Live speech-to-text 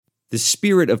The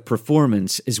spirit of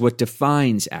performance is what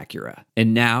defines Acura.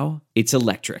 And now, it's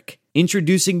electric.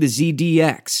 Introducing the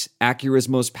ZDX, Acura's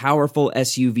most powerful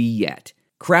SUV yet.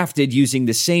 Crafted using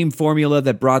the same formula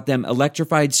that brought them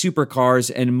electrified supercars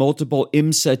and multiple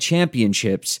IMSA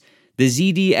championships, the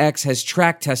ZDX has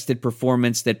track-tested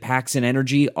performance that packs an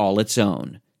energy all its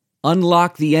own.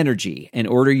 Unlock the energy and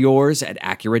order yours at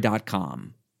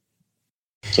Acura.com.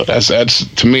 So that's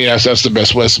to me that's the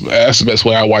best way. That's the best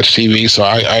way I watch TV. So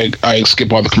I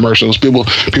skip all the commercials. People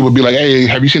be like, "Hey,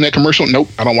 have you seen that commercial?" Nope,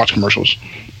 I don't watch commercials.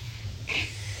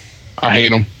 I hate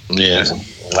them. Yeah,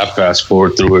 I fast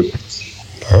forward through it.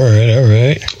 All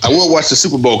right. I will watch the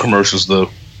Super Bowl commercials though.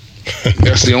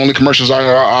 That's the only commercials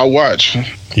I watch.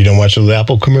 You don't watch those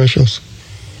Apple commercials?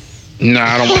 Nah,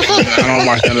 I don't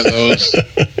watch none of those.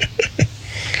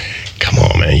 Come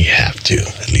on, man, you have to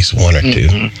at least one or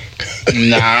two.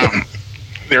 Nah,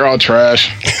 they're all trash.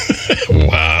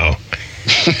 Wow.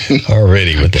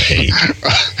 Already with the hate.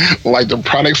 Like the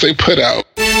products they put out.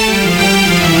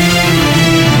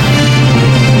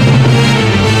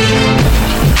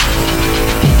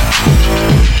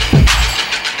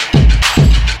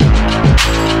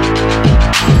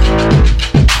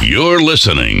 You're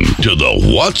listening to the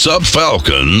What's Up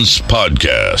Falcons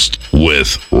podcast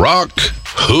with Rock,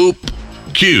 Hoop,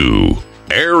 Q,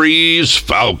 Aries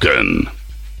Falcon,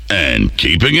 and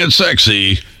keeping it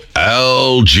sexy,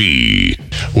 LG.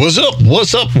 What's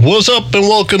up, and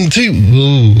welcome to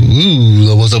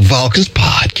the What's Up Falcons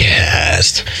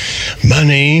podcast. My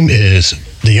name is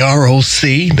the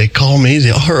ROC. They call me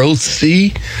the ROC,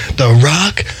 the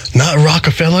Rock, not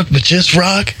Rockefeller, but just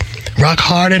Rock. Rock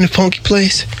hard in a funky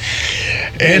place.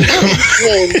 And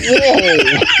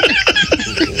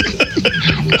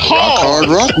Rock hard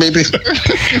rock, baby.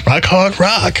 Rock hard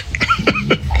rock.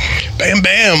 Bam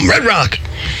bam, Red Rock.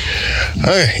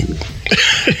 All right.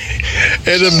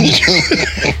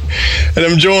 and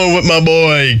I'm joined with my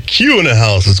boy Q in the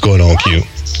house. What's going on, Q?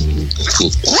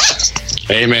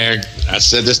 Hey man, I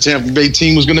said this Tampa Bay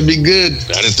team was gonna be good.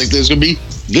 I didn't think they was gonna be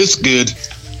this good.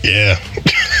 Yeah.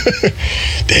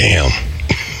 Damn.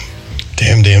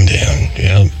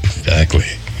 Yeah, exactly.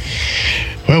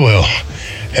 Well.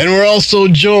 And we're also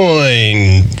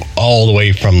joined all the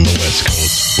way from the West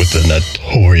Coast with the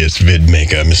notorious vid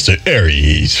maker, Mr.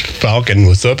 Aries Falcon.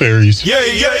 What's up, Aries? Yeah.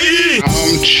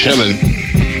 I'm chilling.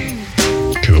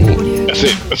 Cool. That's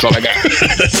it. That's all I got.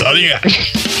 That's all you got.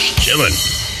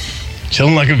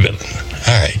 Chilling like a villain.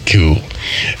 All right, cool.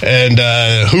 And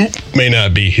Hoop may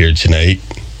not be here tonight.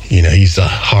 You know, he's the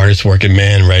hardest working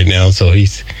man right now, so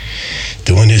he's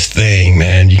doing his thing,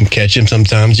 man. You can catch him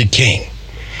sometimes, you can't.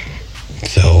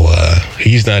 So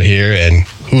he's not here, and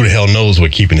who the hell knows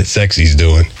what Keeping It Sexy's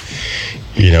doing.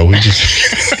 You know, we just...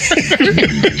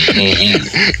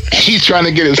 He's trying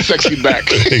to get his sexy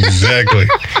back. Exactly.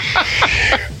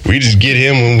 We just get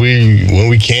him when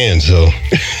we can, so...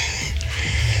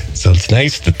 So it's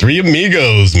nice. The three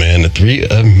amigos, man. The three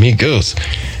amigos.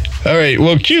 All right.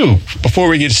 Well, Q, before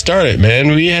we get started, man,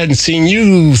 we hadn't seen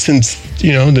you since,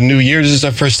 you know, the New Year. This is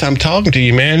our first time talking to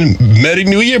you, man. Merry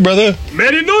New Year, brother.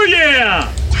 Merry New Year.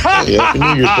 Yeah, Happy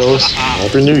New Year, fellas.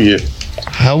 Happy New Year.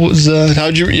 How was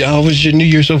your New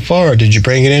Year so far? Did you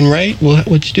bring it in right?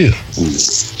 What'd you do?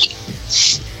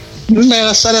 Man,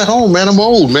 I sat at home, man. I'm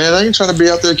old, man. I ain't trying to be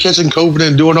out there catching COVID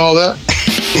and doing all that.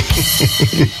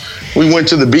 We went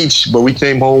to the beach, but we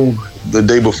came home the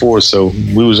day before, so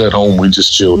we was at home. We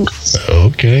just chilled.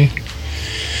 Okay.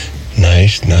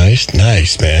 Nice,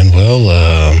 man.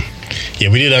 Well, yeah,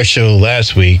 we did our show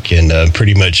last week, and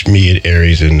pretty much me and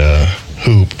Aries and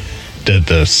Hoop did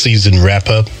the season wrap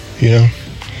up, you know?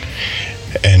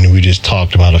 And we just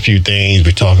talked about a few things.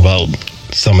 We talked about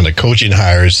some of the coaching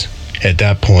hires at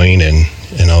that point and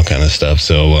all kind of stuff.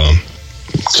 So,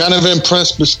 kind of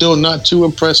impressed, but still not too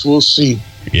impressed. We'll see.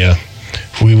 Yeah,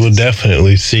 we will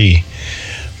definitely see.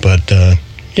 But,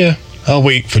 yeah, I'll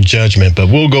wait for judgment, but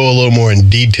we'll go a little more in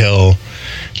detail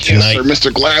tonight. Yes, sir,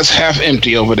 Mr. Glass half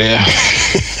empty over there.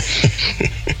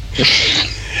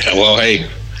 Well, hey,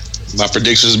 my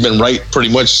predictions have been right,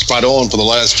 pretty much spot on for the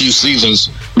last few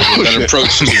seasons. That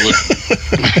approach to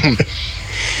it.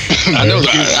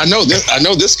 I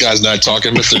know this guy's not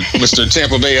talking. Mr.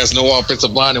 Tampa Bay has no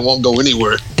offensive line and won't go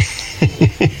anywhere.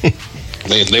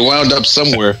 They wound up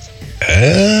somewhere.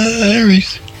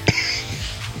 Aries.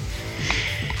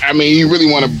 I mean, you really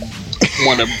want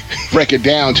to break it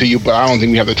down to you, but I don't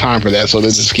think we have the time for that. So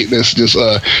let's just keep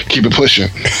it pushing.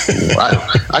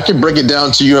 I can break it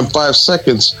down to you in 5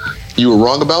 seconds. You were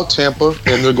wrong about Tampa,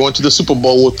 and they're going to the Super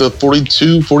Bowl with a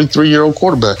 43-year-old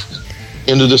quarterback.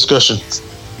 End of discussion.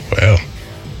 Well,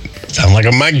 sound like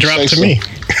a mic drop to me.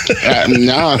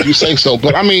 Nah, if you say so.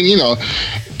 But I mean,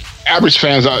 average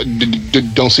fans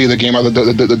don't see the game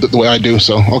the way I do.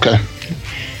 So okay.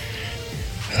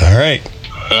 All right.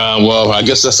 Well, I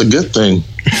guess that's a good thing.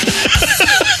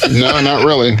 No, not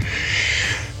really.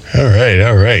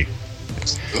 All right.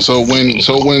 So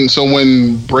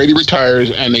when Brady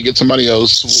retires and they get somebody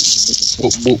else,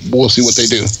 we'll see what they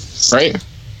do, right?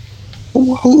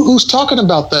 Who's talking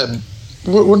about that?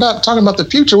 We're not talking about the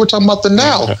future. We're talking about the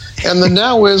now, and the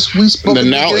now is we spoke. The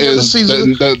now is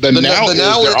the now is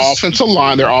their offensive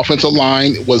line. Their offensive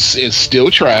line is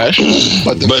still trash,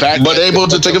 but able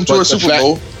to take them to a Super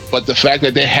Bowl. But the fact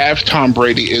that they have Tom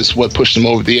Brady is what pushed them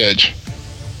over the edge.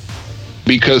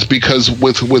 Because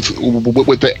with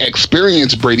the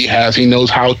experience Brady has, he knows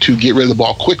how to get rid of the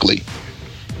ball quickly.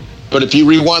 But if you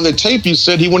rewind the tape, you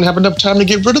said he wouldn't have enough time to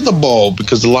get rid of the ball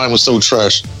because the line was so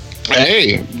trash.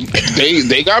 Hey,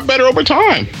 they got better over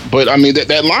time, but I mean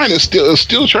that line is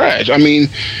still trash. I mean,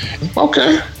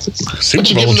 okay,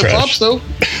 Super Bowl trash. The props, though.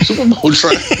 Super Bowl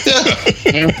trash.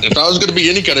 Yeah. If I was going to be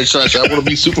any kind of trash, I want to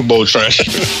be Super Bowl trash.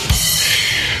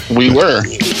 We were.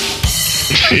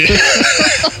 Yeah.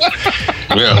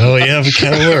 Oh yeah, we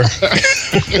kind of were.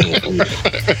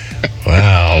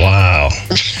 Wow.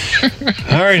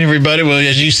 All right, everybody. Well,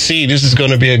 as you see, this is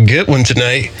going to be a good one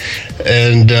tonight.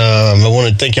 And I want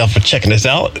to thank y'all for checking us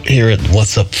out here at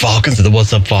What's Up Falcons, the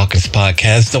What's Up Falcons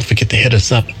podcast. Don't forget to hit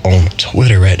us up on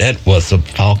Twitter at What's Up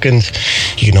Falcons.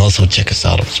 You can also check us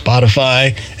out on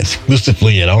Spotify,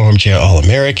 exclusively at Armchair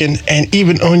All-American, and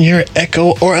even on your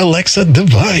Echo or Alexa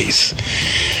device.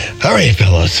 All right,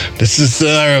 fellas. This is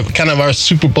kind of our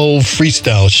Super Bowl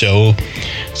freestyle show.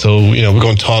 So, we're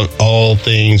going to talk all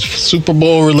things Super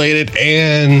Bowl related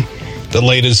and the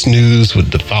latest news with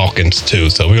the Falcons, too.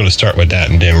 So we're going to start with that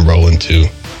and then roll into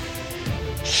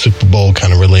Super Bowl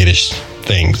kind of related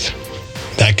things.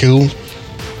 That cool?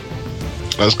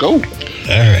 Let's go. All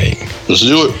right. Let's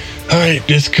do it. All right,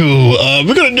 that's cool.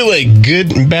 We're going to do a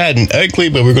good and bad and ugly,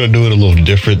 but we're going to do it a little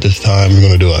different this time. We're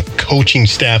going to do a coaching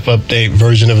staff update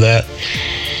version of that.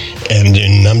 And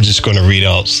then I'm just going to read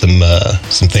out some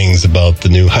things about the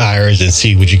new hires and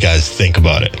see what you guys think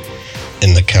about it.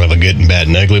 In the kind of a good and bad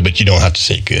and ugly, but you don't have to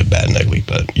say good, bad, and ugly,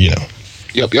 but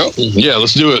Yep. Yeah,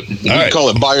 let's do it. You can call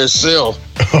it buy or sell.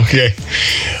 Okay.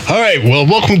 All right. Well,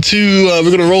 welcome to, we're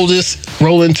going to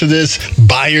roll into this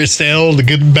buy or sell, the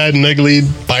good, bad, and ugly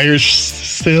buy or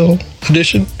sell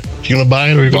edition. You going to buy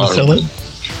it or are you going to sell it?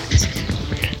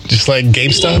 Just like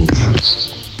GameStop?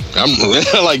 I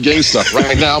like GameStop.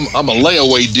 Right now, I'm a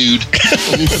layaway dude.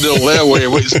 I'm still layaway.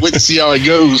 Wait to see how it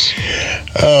goes.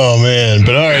 Oh man!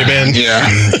 But all right, man.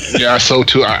 Yeah. I sold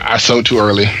too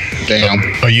early. Damn.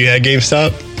 Oh, you had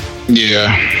GameStop?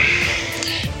 Yeah.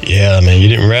 Yeah, man. You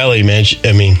didn't rally, man.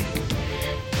 I mean,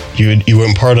 you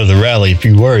weren't part of the rally. If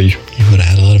you were, you would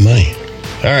have had a lot of money.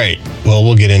 All right. Well,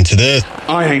 we'll get into this.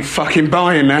 I ain't fucking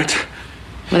buying that.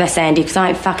 Well, that's handy because I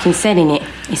ain't fucking selling it.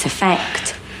 It's a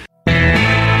fact.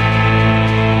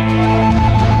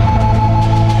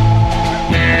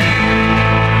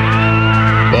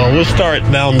 Well, we'll start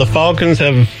now. The Falcons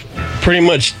have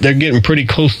they're getting pretty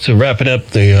close to wrapping up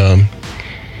their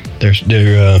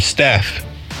staff,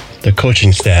 their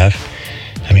coaching staff.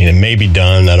 I mean, it may be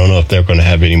done. I don't know if they're going to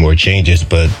have any more changes,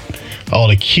 but all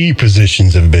the key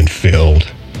positions have been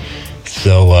filled.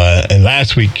 So, and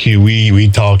last week we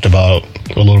talked about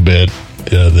a little bit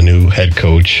the new head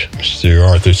coach, Mr.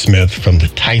 Arthur Smith from the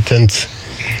Titans,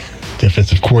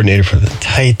 defensive coordinator for the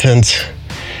Titans.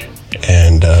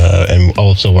 And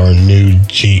also our new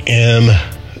GM.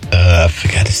 I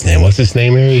forgot his name. What's his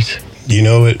name, Aries? Do you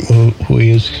know who he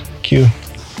is, Q?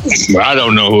 I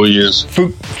don't know who he is.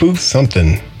 Fuqua,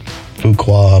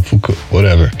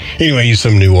 whatever. Anyway, he's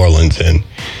from New Orleans, and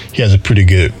he has a pretty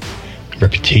good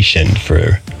reputation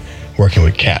for working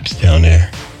with Caps down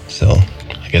there. So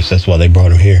I guess that's why they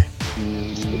brought him here.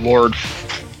 Lord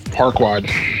Farquaad.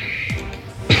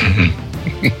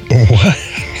 What?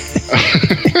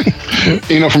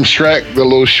 From Shrek, the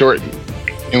little short,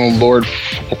 Lord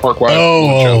Farquaad.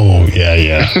 Oh,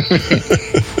 yeah.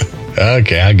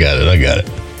 Okay, I got it.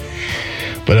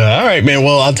 But all right, man.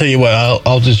 Well, I'll tell you what.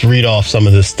 I'll just read off some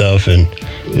of this stuff and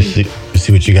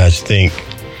see what you guys think.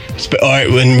 All right,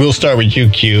 and we'll start with you,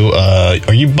 Q.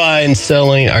 Are you buying and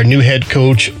selling our new head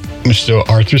coach, Mr.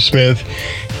 Arthur Smith,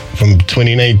 from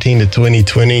 2019 to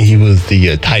 2020? He was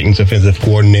the Titans offensive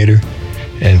coordinator.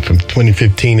 And from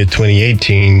 2015 to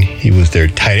 2018, he was their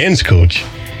tight ends coach.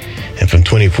 And from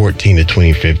 2014 to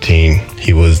 2015,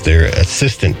 he was their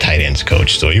assistant tight ends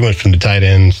coach. So he went from the tight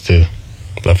ends to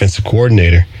the offensive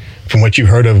coordinator. From what you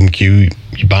heard of him, Q,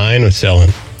 you buying or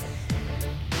selling?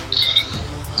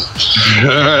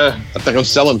 I think I'm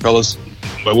selling, fellas.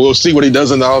 But we'll see what he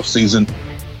does in the offseason.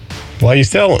 Why are you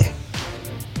selling?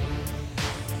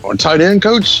 On tight end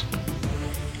coach?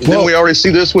 Didn't we already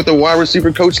see this with the wide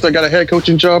receiver coach that got a head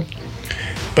coaching job?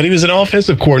 But he was an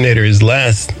offensive coordinator his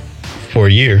last for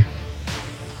a year.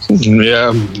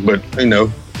 Yeah, but, you know,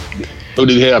 who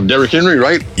did he have? Derrick Henry,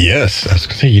 right? Yes. I was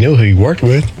going to say, you know who he worked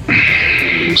with.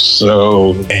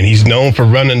 So. And he's known for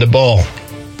running the ball.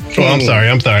 Oh, I'm sorry.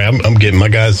 I'm getting my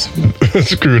guys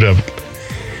screwed up.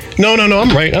 No,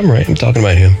 I'm right. I'm talking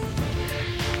about him.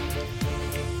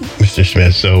 Mr.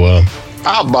 Smith, so...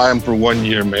 I'll buy him for 1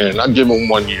 year, man. I'll give him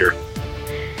 1 year.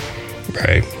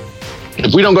 Right.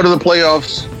 If we don't go to the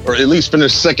playoffs, or at least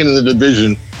finish second in the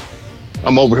division,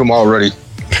 I'm over him already.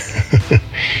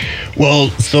 Well,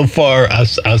 so far, I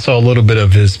saw a little bit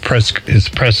of his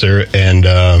presser, and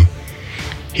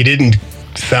he didn't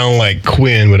sound like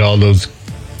Quinn with all those,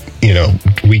 you know,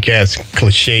 weak-ass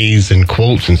cliches and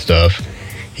quotes and stuff.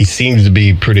 He seems to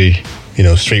be pretty, you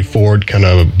know, straightforward, kind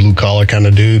of a blue-collar kind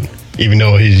of dude, even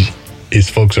though his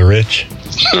folks are rich.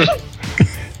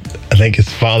 I think his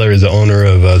father is the owner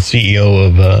of CEO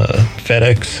of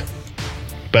FedEx.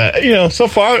 But, you know, so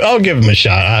far, I'll give him a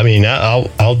shot. I mean,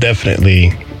 I'll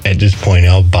definitely, at this point,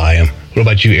 I'll buy him. What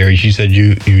about you, Aries? You said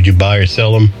you buy or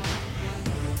sell him?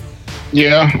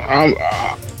 Yeah,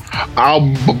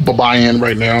 I'll buy in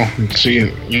right now and see, you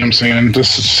know what I'm saying,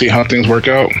 just to see how things work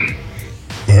out.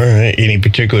 All right. Any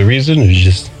particular reason? Or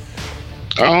just...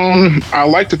 I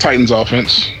like the Titans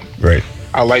offense. Right.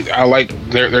 I like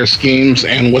their schemes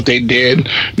and what they did.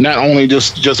 Not only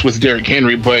just with Derrick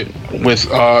Henry, but with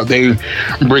they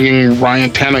bringing Ryan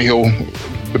Tannehill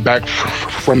back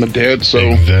from the dead. So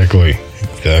exactly.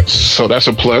 So that's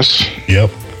a plus.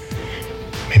 Yep.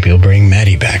 Maybe he'll bring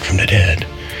Matty back from the dead.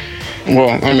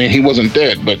 Well, I mean, he wasn't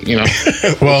dead, but you know.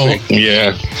 Well,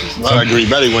 yeah, I agree.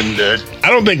 Matty wasn't dead. I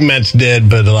don't think Matt's dead,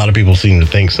 but a lot of people seem to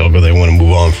think so, but they want to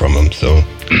move on from him. So.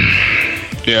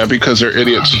 Yeah, because they're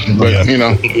idiots. But, yeah. You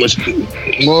know.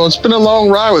 Well, it's been a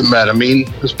long ride with Matt. I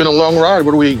mean, it's been a long ride.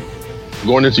 What are we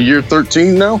going into year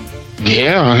 13 now?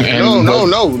 Yeah. And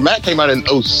no. Matt came out in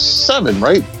 07,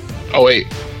 right? 08.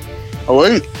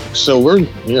 08? So we're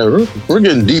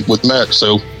getting deep with Matt.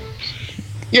 So.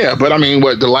 Yeah, but I mean,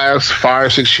 the last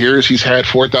 5-6 years he's had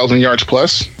 4,000 yards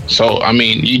plus. So I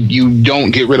mean, you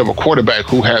don't get rid of a quarterback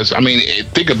who has. I mean,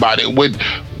 think about it.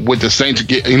 Would the Saints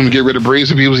get rid of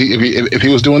Breeze if he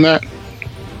was doing that?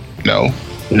 No,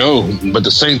 but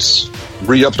the Saints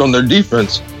re-upped on their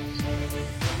defense.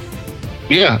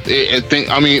 Yeah,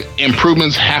 I mean,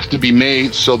 improvements have to be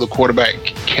made so the quarterback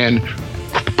can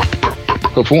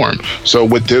perform. So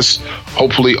with this,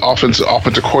 hopefully, offensive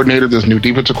coordinator, this new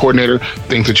defensive coordinator,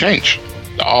 things will change.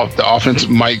 The offense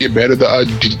might get better. The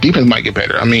defense might get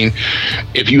better. I mean,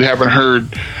 if you haven't heard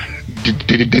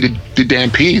Dan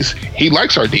Pease, he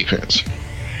likes our defense.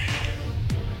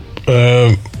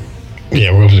 Yeah,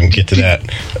 we're going to get to that.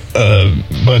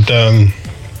 But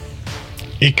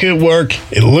it could work.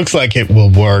 It looks like it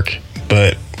will work,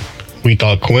 but we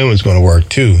thought Quinn was going to work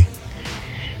too.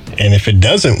 And if it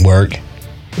doesn't work,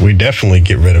 we definitely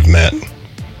get rid of Matt.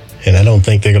 And I don't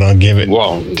think they're going to give it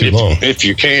too long. If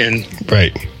you can.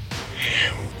 Right.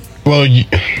 Well,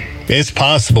 it's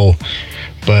possible,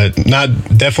 but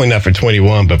definitely not for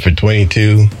 21, but for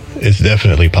 22, it's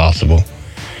definitely possible.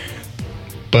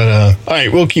 But, all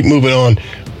right, we'll keep moving on.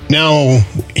 Now,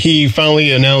 he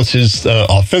finally announced his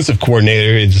offensive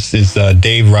coordinator is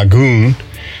Dave Ragoon.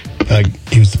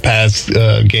 He was the past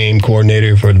game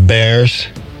coordinator for the Bears.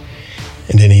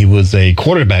 And then he was a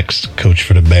quarterbacks coach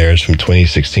for the Bears from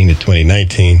 2016 to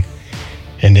 2019.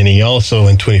 And then he also,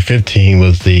 in 2015,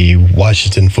 was the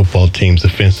Washington football team's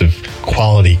offensive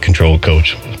quality control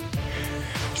coach.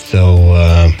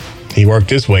 So he worked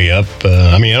his way up.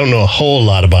 I mean, I don't know a whole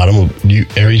lot about him.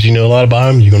 Aries, you know a lot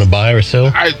about him? You going to buy or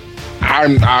sell? I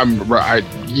want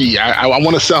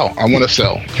to sell. I want to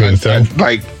sell. You want to sell?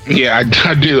 I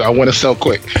do. I want to sell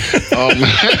quick. I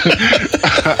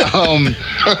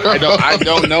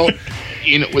don't know.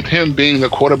 You know, with him being the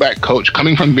quarterback coach,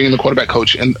 coming from being the quarterback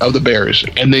coach of the Bears,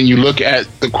 and then you look at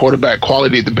the quarterback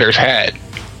quality the Bears had.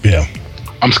 Yeah,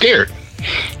 I'm scared.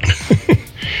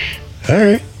 All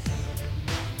right,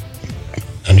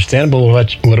 understandable.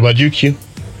 What about you, Q?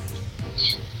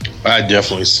 I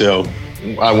definitely sell.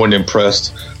 I wasn't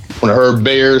impressed. When I heard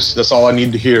Bears, that's all I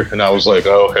needed to hear. And I was like,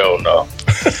 oh, hell no.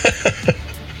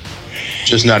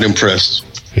 Just not impressed.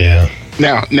 Yeah.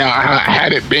 Now,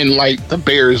 had it been like the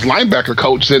Bears linebacker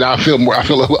coach, then I feel a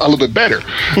little bit better.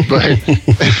 But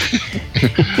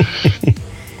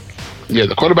yeah,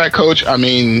 the quarterback coach, I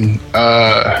mean,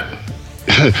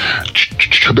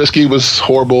 Trubisky was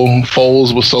horrible.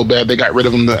 Foles was so bad they got rid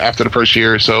of him after the first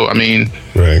year. So I mean,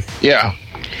 right? Yeah.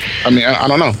 I mean, I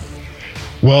don't know.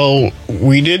 Well,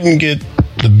 we didn't get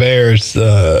the Bears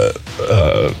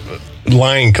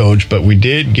line coach, but we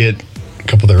did get a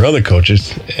couple of their other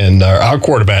coaches, and our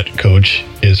quarterback coach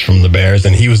is from the Bears,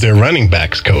 and he was their running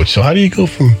backs coach. So how do you go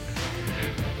from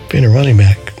being a running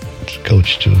back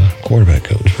coach to a quarterback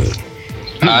coach? But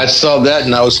I saw that,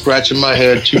 and I was scratching my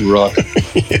head too, Rock.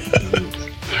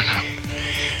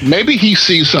 Maybe he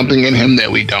sees something in him that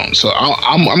we don't. So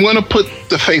I'm going to put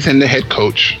the faith in the head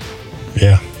coach.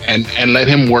 Yeah. And let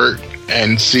him work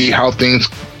and see how things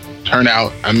turn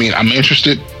out. I mean, I'm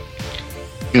interested, you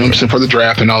know what I'm saying, for the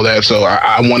draft and all that. So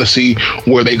I want to see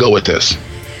where they go with this.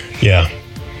 Yeah.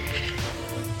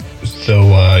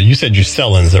 So you said you're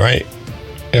selling, is that right,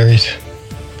 Aries?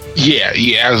 Yeah.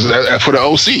 For the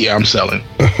OC, yeah, I'm selling.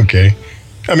 Okay.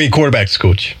 I mean, quarterback's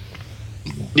coach.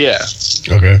 Yeah.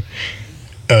 Okay.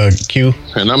 Q?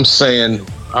 And I'm saying,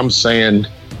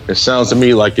 it sounds to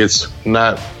me like it's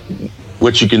not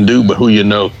what you can do, but who you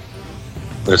know.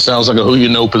 It sounds like a who you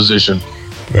know position.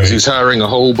 Right. He's hiring a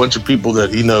whole bunch of people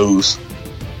that he knows.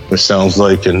 It sounds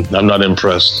like, and I'm not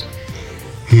impressed.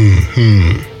 All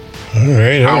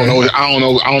right. I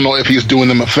don't know if he's doing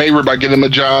them a favor by giving them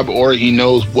a job, or he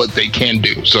knows what they can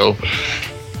do. So,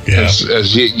 yeah,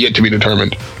 it's yet to be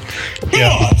determined.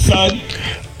 Yeah, son.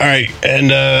 All right,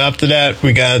 and after that,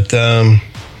 we got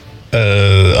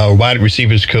our wide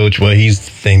receivers coach. Well, he's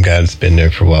the same guy that's been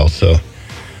there for a while. So,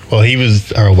 well, he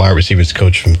was our wide receivers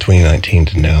coach from 2019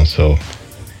 to now. So,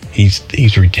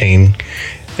 he's retained.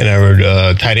 And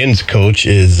our tight ends coach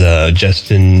is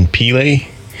Justin Pele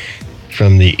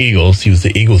from the Eagles. He was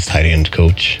the Eagles tight end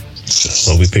coach.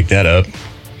 So we picked that up.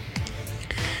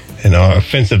 And our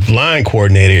offensive line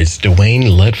coordinator is Dwayne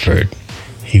Ledford.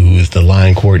 He was the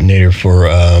line coordinator for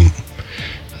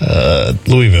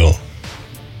Louisville.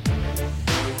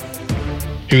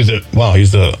 He was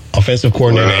the offensive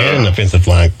coordinator and an offensive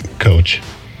line coach.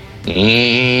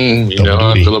 You know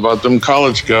how I feel about them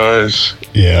college guys.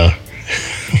 Yeah.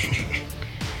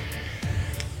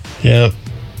 Yeah.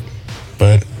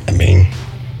 But, I mean,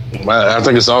 I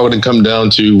think it's all going to come down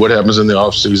to what happens in the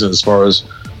offseason as far as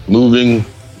moving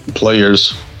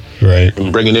players, right,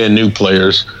 and bringing in new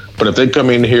players. But if they come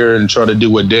in here and try to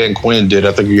do what Dan Quinn did,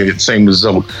 I think you're going to get the same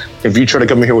result. If you try to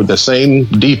come in here with the same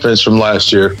defense from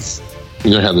last year,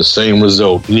 you're going to have the same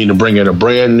result. You need to bring in a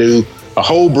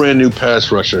whole brand new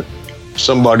pass rusher,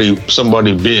 somebody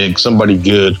big, somebody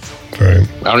good. Right.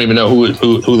 I don't even know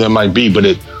who that might be, but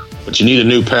you need a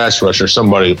new pass rusher,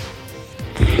 somebody.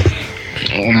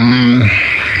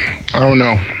 I don't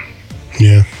know.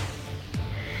 Yeah.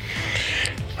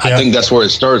 I think that's where it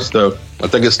starts, though. I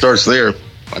think it starts there.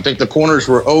 I think the corners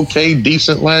were okay,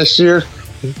 decent last year.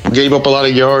 Gave up a lot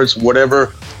of yards, whatever.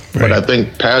 Right. But I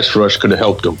think pass rush could have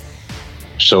helped them.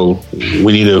 So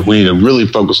we need to really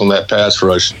focus on that pass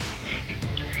rush.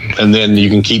 And then you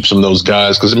can keep some of those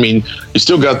guys. Because, I mean, you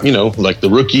still got, like the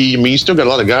rookie. I mean, you still got a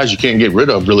lot of guys you can't get rid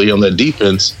of, really, on that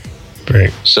defense.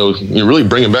 Right. So you're really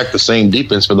bringing back the same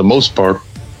defense for the most part.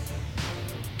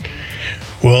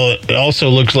 Well, it also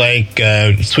looks like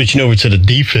switching over to the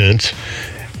defense,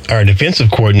 our defensive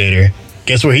coordinator,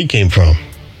 guess where he came from?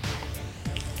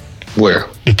 Where?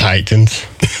 The Titans.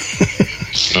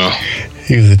 Oh.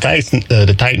 He was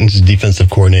the Titans defensive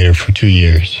coordinator for 2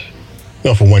 years.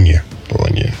 No, for 1 year.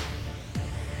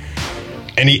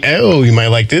 And you might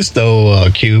like this, though,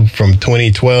 Q. From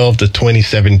 2012 to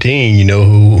 2017, you know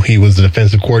who he was the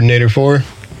defensive coordinator for?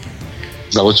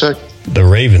 Belichick? The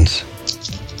Ravens.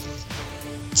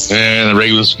 Man, the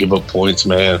Ravens give up points,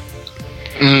 man.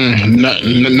 Not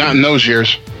in those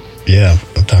years. Yeah,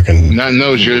 I'm talking. Not in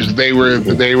those years. They were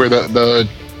the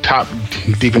top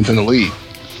defense in the league.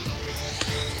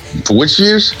 For which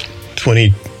years?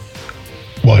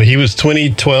 Well, he was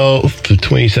 2012 to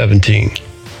 2017.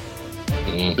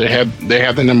 They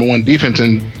had the number one defense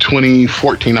in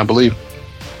 2014, I believe.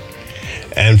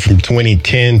 And from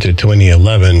 2010 to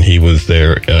 2011, he was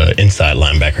their inside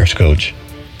linebackers coach.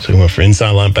 So he went for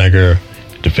inside linebacker,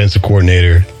 defensive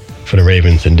coordinator for the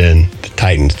Ravens, and then the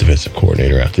Titans defensive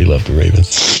coordinator after he left the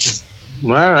Ravens.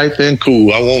 All right, then,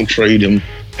 cool. I won't trade him.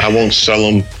 I won't sell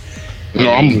him. No,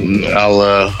 I'm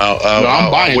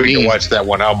buying wait Dean. to watch that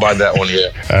one. I'll buy that one. Yeah.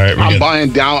 All right, I'm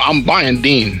buying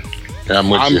Dean. Yeah,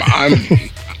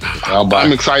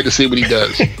 I'm excited to see what he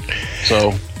does.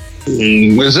 So,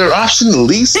 is there an option to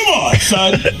lease? Come on,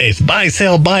 son. It's buy,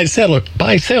 sell. Now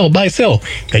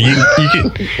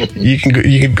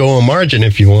you can go on margin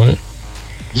if you want.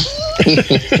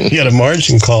 You got a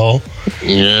margin call.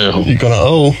 Yeah, you're gonna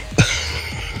owe.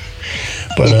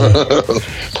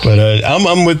 But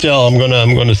I'm with y'all. I'm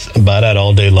gonna buy that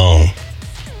all day long.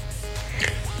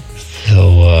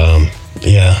 So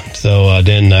yeah. So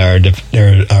then our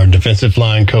defensive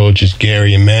line coach is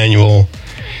Gary Emanuel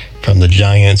from the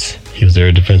Giants. He was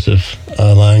their defensive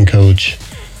line coach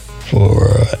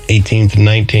for 18 to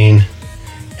 19,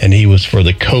 and he was for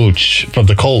the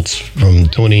Colts from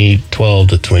 2012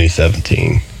 to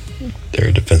 2017.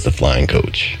 Their defensive line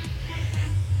coach.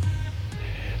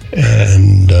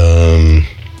 And I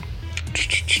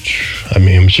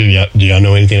mean, I'm sure do y'all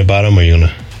know anything about him, or you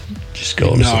gonna just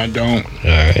go? No, I don't.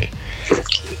 All right.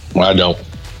 Well, I don't.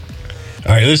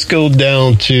 All right, let's go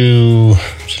down to,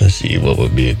 let's see, what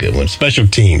would be a good one? Special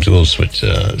teams. We'll switch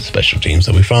special teams.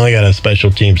 So we finally got a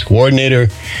special teams coordinator,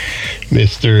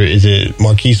 is it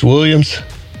Marquise Williams?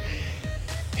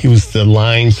 He was the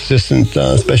Lions assistant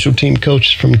special team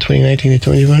coach from 2019 to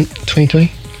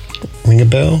 2020. Ring a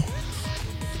bell?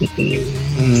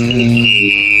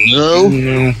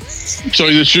 No. Tell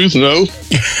you the truth, no.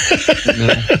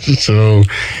 So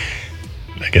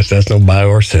I guess that's no buy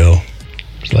or sell.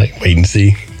 It's like wait and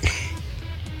see.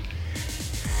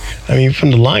 I mean,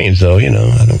 from the Lions, though, I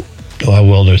don't know how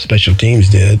well their special teams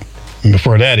did. And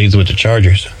before that, he's with the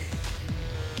Chargers.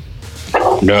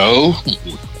 No.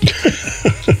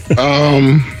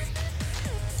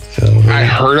 So, I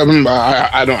heard of him.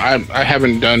 I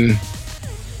haven't done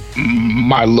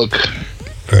my look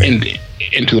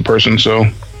into the person. So,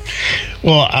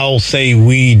 well, I'll say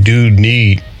we do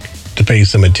need to pay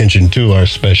some attention to our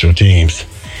special teams.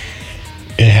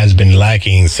 It has been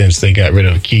lacking since they got rid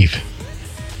of Keith.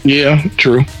 Yeah,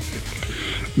 true.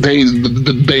 They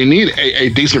need a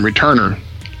decent returner.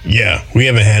 Yeah, we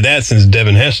haven't had that since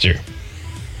Devin Hester.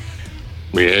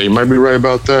 Yeah, you might be right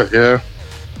about that. Yeah,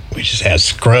 we just had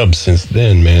scrubs since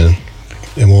then, man.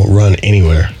 They won't run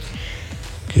anywhere.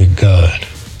 Good God.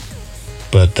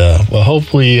 But well,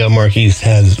 hopefully Marquise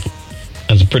has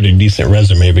a pretty decent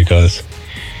resume, because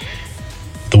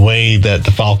the way that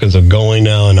the Falcons are going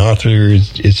now, and Arthur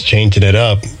is changing it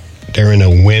up. They're in a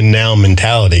win now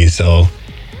mentality. So,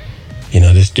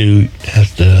 this dude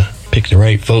has to pick the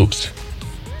right folks.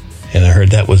 And I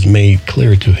heard that was made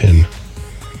clear to him.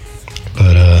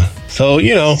 But, so,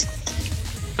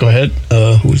 go ahead.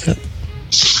 Who was that?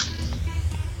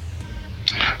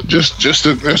 Just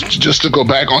to go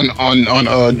back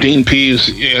on Dean Pease.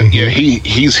 Yeah, mm-hmm. Yeah,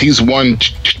 he's won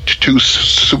two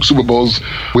Super Bowls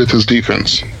with his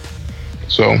defense.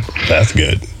 So that's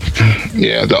good.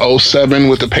 Yeah, the 2007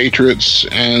 with the Patriots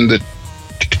and the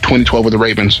 2012 with the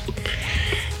Ravens.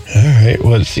 All right.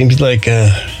 Well, it seems like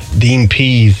Dean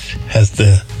Pease is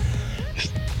the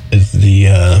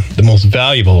most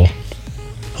valuable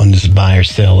on this buy or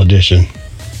sell edition.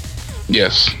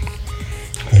 Yes.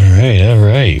 All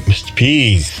right, Mr.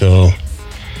 Pease. So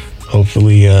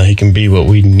hopefully he can be what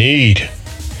we need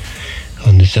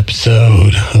on this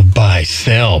episode of Buy,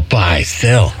 Sell.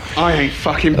 I ain't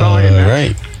fucking buying that. All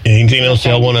right. Anything else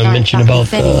y'all want to mention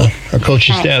about our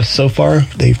coaching staff so far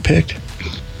they've picked?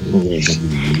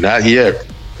 Not yet.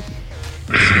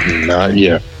 Not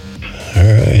yet. All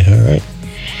right.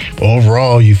 Well,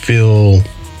 overall, you feel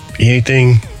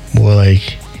anything more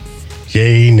like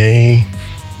yay, nay?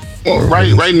 Well,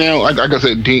 right now, like I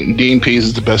said, Dean Pease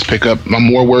is the best pickup. I'm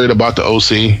more worried about the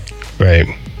OC. Right.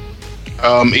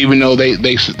 Even though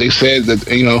they said that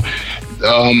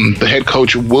the head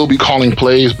coach will be calling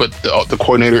plays, but the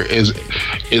coordinator is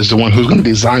the one who's going to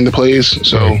design the plays.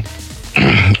 So, right.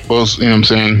 Well, you know what I'm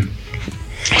saying,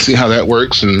 see how that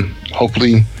works, and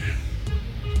hopefully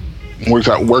works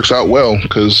out well,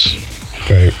 because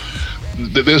right.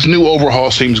 This new overhaul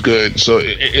seems good. So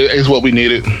it's what we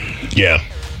needed. Yeah.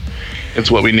 It's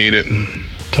what we needed.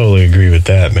 Totally agree with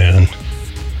that, man.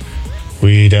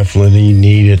 We definitely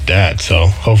needed that. So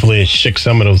hopefully it shakes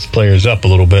some of those players up a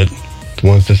little bit. The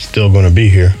ones that's still going to be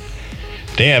here.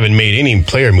 They haven't made any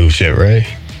player moves yet, right?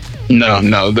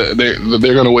 No. They're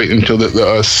going to wait until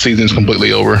the season's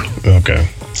completely over. Okay.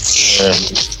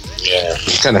 Yeah.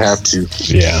 You kind of have to.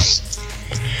 Yeah.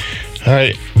 All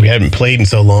right. We hadn't played in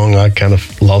so long, I kind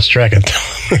of lost track. I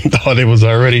thought it was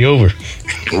already over.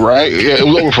 Right? Yeah, it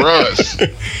was over for us.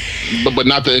 but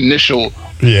not the initial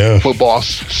football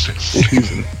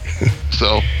season.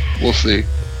 So, we'll see.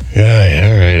 All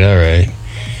right.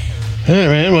 All right,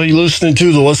 man. Well, you're listening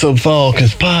to the What's Up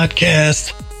Falcons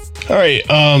podcast. All right.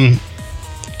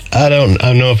 I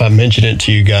don't know if I mentioned it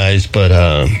to you guys, but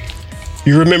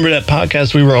you remember that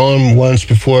podcast we were on once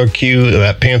before Q,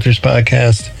 that Panthers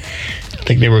podcast? I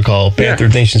think they were called Panther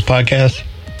Nations Podcast.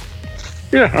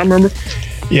 Yeah, I remember.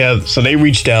 Yeah, so they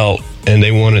reached out and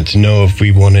they wanted to know if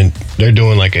we wanted. They're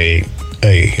doing like a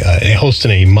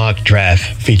hosting a mock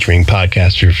draft featuring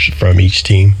podcasters from each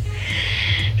team,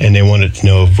 and they wanted to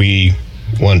know if we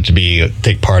wanted to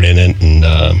take part in it. And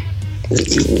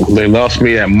they lost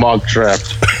me at mock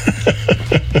draft.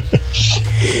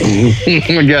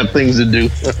 I got things to do.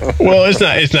 Well,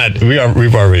 it's not.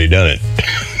 We've already done it.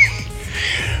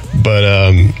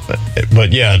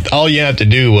 But yeah, all you have to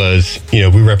do was,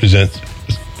 we represent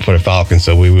for the Falcons,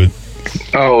 so we would.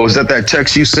 Oh, is that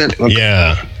text you sent? Okay.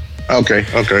 Yeah. Okay.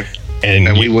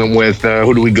 And we went with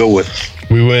who do we go with?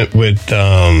 We went with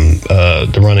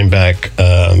the running back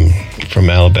from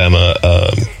Alabama.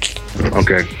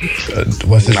 Okay.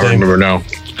 What's his name? I remember now.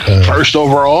 First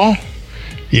overall?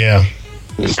 Yeah.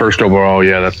 First overall,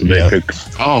 yeah, that's the big pick.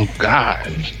 Oh,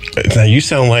 God. Now you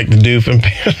sound like the dude from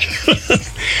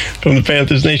the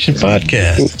Panthers Nation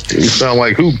podcast. You sound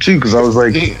like Hoop, too, because I was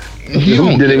like, you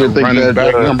didn't even think running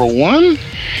back number one?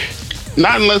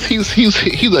 Not unless he's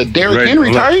a Derrick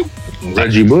Henry type.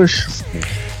 Reggie Bush.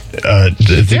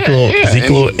 Ezekiel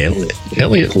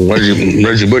Elliott.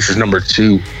 Reggie Bush is number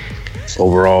 2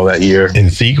 overall that year. And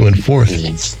Zeke went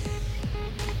 4th.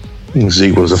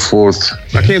 Zeke was the 4th.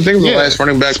 I can't think of the last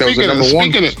running back that was the number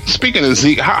 1. Speaking of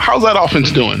Zeke, how's that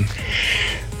offense doing?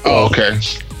 Oh, okay.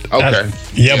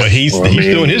 Yeah, but he's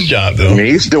doing his job though. I mean,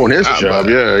 he's doing his job.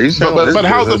 Yeah, but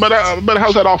how's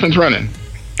that offense running?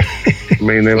 I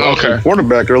mean, they lost a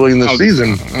quarterback early in the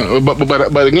season.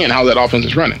 But again, how that offense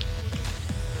is running?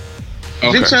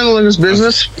 Zeke's handling his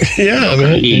business. Yeah,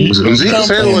 man. Zeke's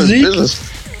handling his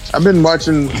business. I've been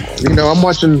watching. I'm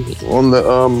watching on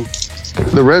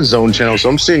the Red Zone channel, so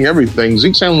I'm seeing everything.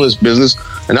 Zeke's handling his business,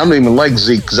 and I don't even like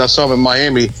Zeke because I saw him in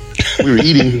Miami. We were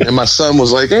eating, and my son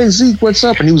was like, "Hey, Zeke, what's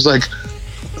up?" And he was like,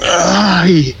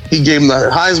 he gave him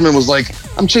the Heisman. Was like,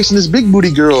 "I'm chasing this big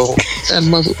booty girl," and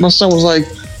my son was like,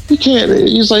 "You can't."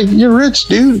 He's like, "You're rich,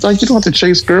 dude. Like, you don't have to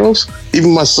chase girls."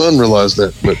 Even my son realized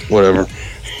that, but whatever.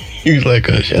 He was like,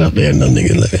 "Shut up, man. No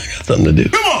nigga, like, I got something to do."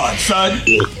 Come on, son.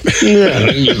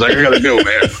 Yeah, he was like, "I gotta go,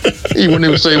 man." He wouldn't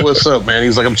even say what's up, man.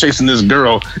 He's like, "I'm chasing this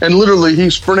girl," and literally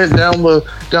he sprinted down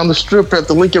the strip at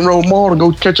the Lincoln Road Mall to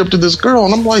go catch up to this girl,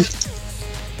 and I'm like,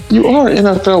 "You are an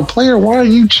NFL player. Why are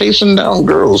you chasing down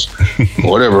girls?"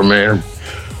 Whatever, man.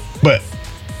 But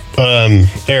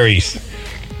Aries.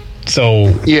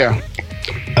 So yeah.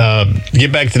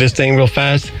 Get back to this thing real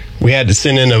fast. We had to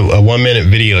send in a 1-minute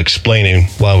video explaining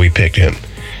why we picked him.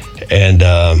 And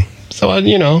so, I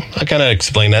kind of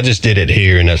explained. I just did it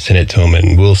here and I sent it to him.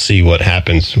 And we'll see what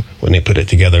happens when they put it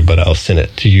together. But I'll send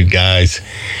it to you guys.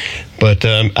 But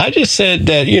I just said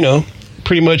that,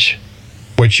 pretty much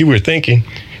what you were thinking.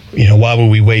 Why would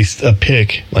we waste a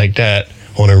pick like that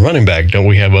on a running back? Don't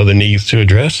we have other needs to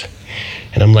address?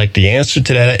 And I'm like, the answer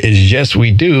to that is yes,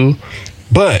 we do.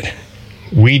 But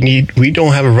we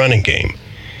don't have a running game.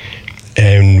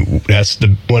 And that's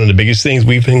one of the biggest things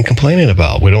we've been complaining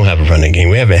about. We don't have a running game.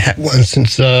 We haven't had one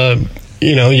since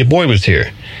your boy was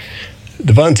here,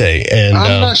 Devontae. And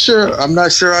I'm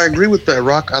not sure I agree with that,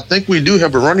 Rock. I think we do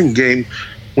have a running game.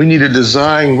 We need to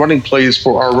design running plays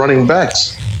for our running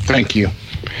backs. Thank you.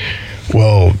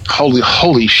 Well,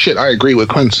 holy shit! I agree with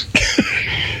Quince.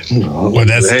 Well,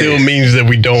 that still means that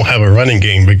we don't have a running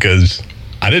game because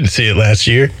I didn't see it last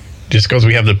year. Just because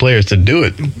we have the players to do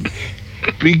it.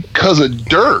 Because of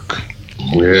Dirk.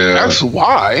 Yeah. That's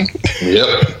why.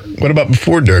 Yep. What about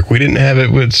before Dirk? We didn't have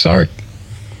it with Sark.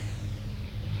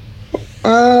 We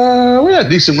had a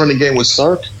decent running game with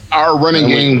Sark. Our running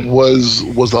game was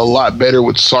a lot better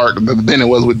with Sark than it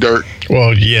was with Dirk.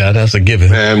 Well, yeah, that's a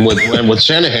given. And with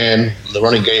Shanahan, the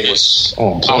running game was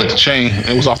on point. Off the chain.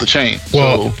 It was off the chain.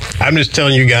 Well, I'm just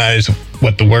telling you guys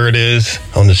what the word is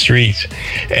on the streets,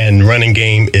 and running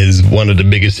game is one of the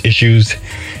biggest issues.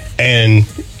 And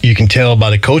you can tell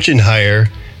by the coaching hire,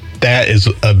 that is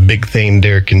a big thing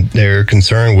they're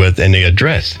concerned with and they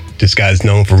address. This guy's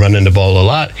known for running the ball a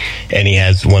lot, and he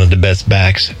has one of the best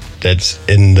backs that's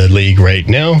in the league right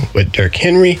now with Derrick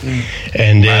Henry.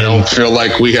 And I don't feel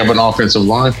like we have an offensive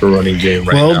line for running game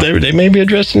right now. Well, they may be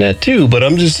addressing that too, but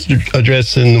I'm just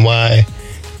addressing why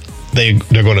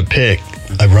they're going to pick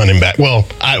a running back. Well,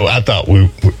 I thought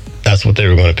that's what they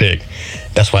were going to pick.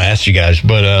 That's why I asked you guys.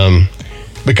 But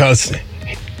because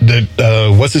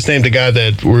what's his name? The guy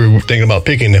that we're thinking about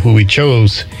picking, who we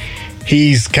chose,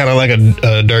 he's kind of like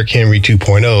a Derrick Henry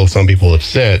 2.0. Some people have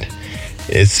said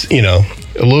it's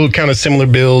a little kind of similar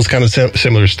builds, kind of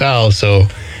similar styles. So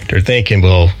they're thinking,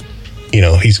 well,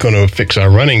 he's going to fix our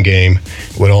running game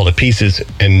with all the pieces.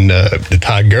 And the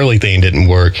Todd Gurley thing didn't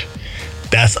work.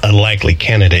 That's a likely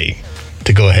candidate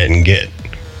to go ahead and get.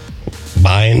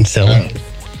 Buying, selling.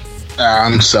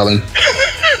 I'm selling.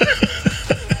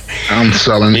 I'm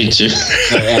selling. Me too.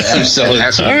 I'm selling.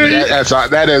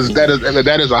 That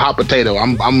is a hot potato.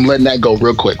 I'm letting that go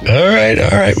real quick. All right.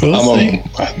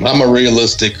 I'm a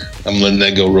realistic. I'm letting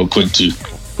that go real quick too.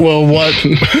 Well, what?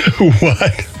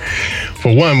 What?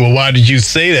 For one, why did you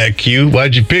say that, Q?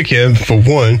 Why'd you pick him, for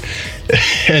one?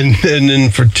 And then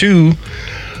for two,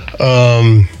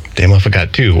 damn, I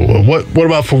forgot two. What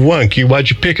about for one, Q? Why'd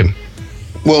you pick him?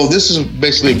 Well, this is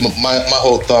basically my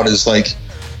whole thought is like,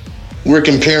 we're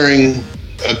comparing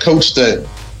a coach that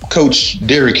coached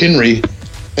Derrick Henry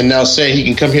and now saying he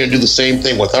can come here and do the same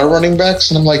thing with our running backs.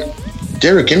 And I'm like,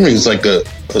 Derrick Henry is like a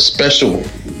special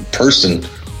person.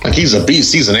 Like, he's a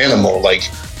beast. He's an animal. Like,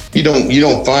 you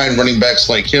don't find running backs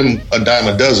like him a dime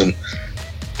a dozen.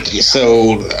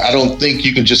 So I don't think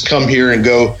you can just come here and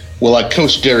go, well, I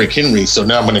coached Derrick Henry, so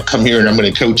now I'm going to come here and I'm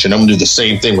going to coach and I'm going to do the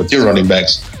same thing with your running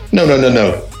backs. No.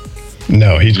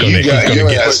 No, he's going to get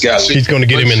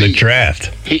him in the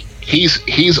draft.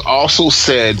 He's also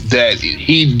said that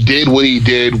he did what he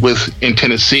did in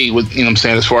Tennessee with, you know what I'm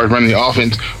saying, as far as running the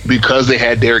offense, because they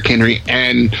had Derrick Henry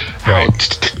and how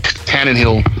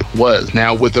Tannehill was.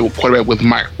 Now with the quarterback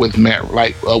with Matt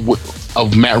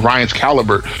Ryan's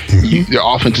caliber, their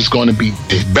offense is going to be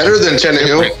better than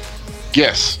Tannehill.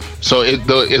 Yes. So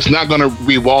it's not going to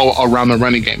revolve around the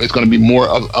running game. It's going to be more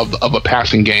of a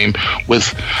passing game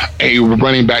with a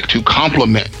running back to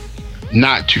complement,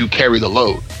 not to carry the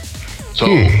load. So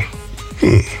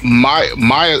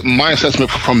my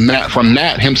assessment from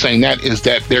Matt, him saying that, is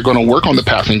that they're going to work on the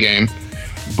passing game,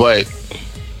 but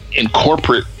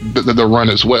incorporate the run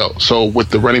as well. So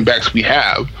with the running backs we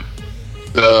have,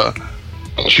 the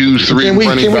choose three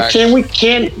running backs. Can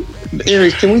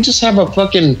we just have a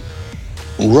fucking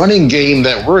running game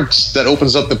that works, that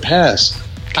opens up the pass?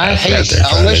 I hate,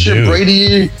 unless you're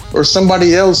Brady or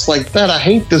somebody else like that, I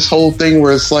hate this whole thing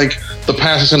where it's like the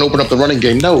pass is going to open up the running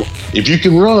game. No, if you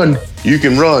can run,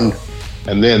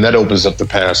 and then that opens up the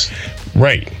pass.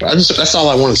 Right. That's all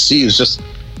I want to see is just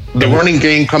the running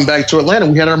game come back to Atlanta.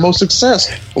 We had our most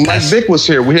success when Mike Vick was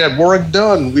here. We had Warwick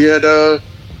Dunn. We had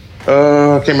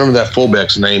I can't remember that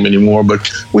fullback's name anymore,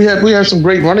 but we had some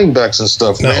great running backs and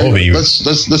stuff. Man.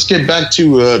 Let's get back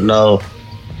to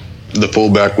the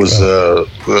fullback was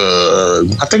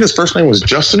I think his first name was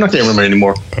Justin. I can't remember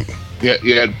anymore.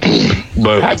 Yeah,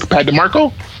 but Pat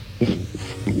DeMarco.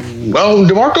 Well,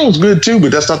 DeMarco's good too,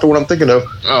 but that's not the one I'm thinking of.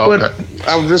 Oh, but okay.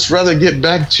 I would just rather get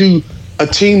back to a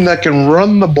team that can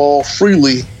run the ball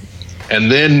freely,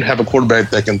 and then have a quarterback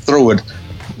that can throw it.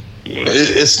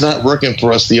 It's not working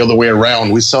for us the other way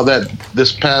around. We saw that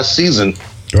this past season.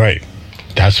 Right.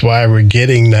 That's why we're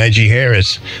getting Najee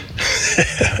Harris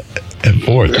at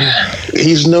fourth.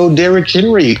 He's no Derrick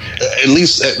Henry. At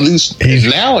least he's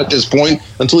now at this point,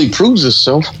 until he proves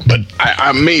himself. But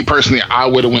me personally, I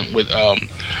would have went with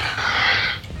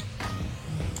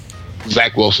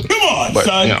Zach Wilson. Come on,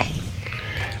 son. You know.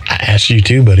 I asked you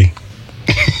too, buddy.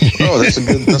 Oh, that's a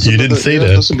good. You didn't say that.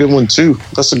 That's a good one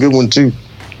too.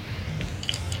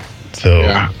 So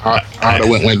yeah, I would have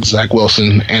went with Zach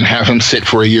Wilson and have him sit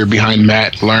for a year behind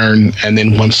Matt, learn, and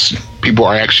then once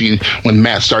when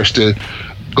Matt starts to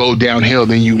go downhill,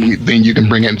 then you can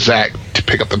bring in Zach to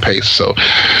pick up the pace. So,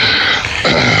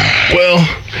 well,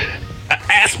 I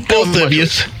asked both of you.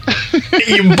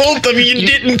 Both of you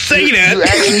didn't say that. You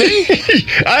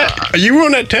asked me. You were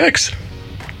on that text.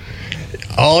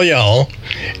 All y'all.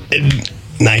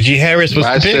 Najee Harris was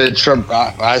the pick.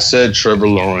 I said Trevor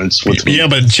Lawrence. Yeah,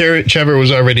 but Trevor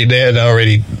was already there.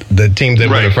 The team that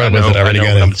went in front of us had already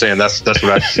got him. I'm saying that's what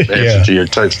I answered to your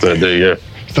text that day. Yeah.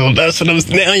 So that's what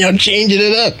now y'all changing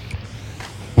it up.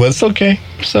 Well, it's okay.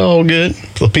 It's all good.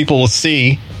 So people will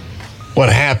see what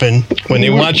happened when they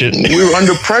watch it. We were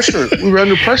under pressure.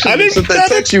 I didn't send that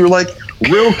text. You were like,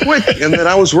 real quick, and then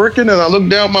I was working and I looked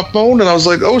down at my phone and I was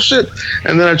like, oh shit,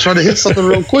 and then I tried to hit something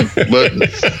real quick. But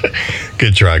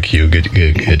good try, Q. Good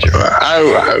try.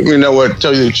 I you know what,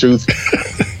 tell you the truth,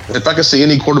 if I could see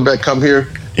any quarterback come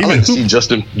here, I'd like to see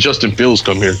Justin Fields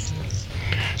come here.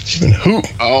 Who?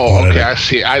 Oh, okay, I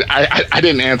see. I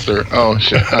didn't answer. Oh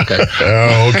shit. Okay.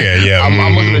 Oh, okay, yeah. I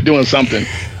must have been doing something.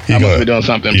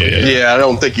 Yeah, I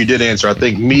don't think you did answer. I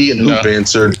think me and Hoop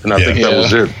answered, and I think that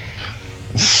was it.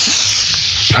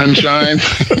 Sunshine.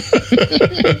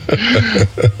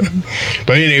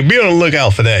 But anyway, be on the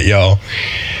lookout for that, y'all.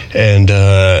 And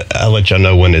I'll let y'all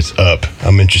know when it's up.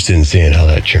 I'm interested in seeing how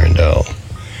that turned out.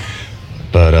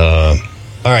 But all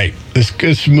right,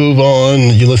 let's move on.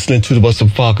 You're listening to the What's Up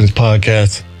Falcons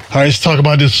podcast. All right, let's talk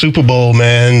about this Super Bowl,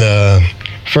 man.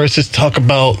 First, let's talk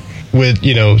about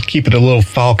keep it a little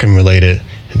Falcon related,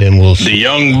 and then we'll the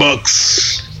Young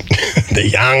Bucks. The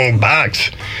Young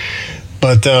Bucks.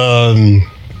 But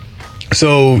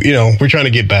so we're trying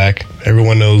to get back.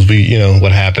 Everyone knows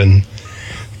what happened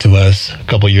to us a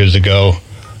couple years ago.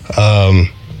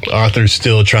 Arthur's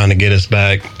still trying to get us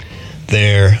back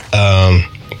there.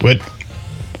 With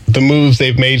the moves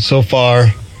they've made so far,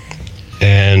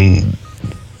 and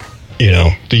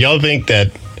do y'all think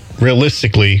that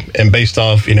realistically and based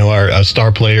off our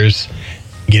star players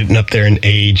getting up there in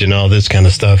age and all this kind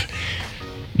of stuff,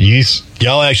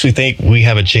 y'all actually think we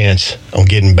have a chance on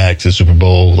getting back to the Super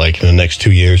Bowl like in the next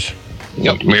 2 years?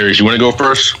 Yep. Marys, you want to go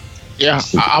first? Yeah,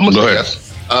 I'm gonna Go say ahead.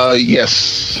 yes.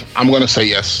 Yes, I'm gonna say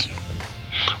yes.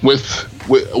 With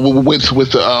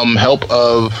the help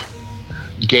of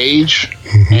Gage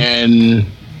and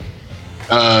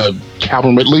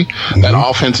Calvin Ridley, that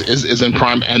offense is in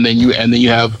prime, and then you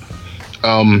have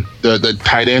the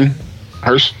tight end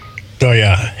Hurst. Oh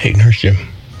yeah, Hayden Hurst, Jim.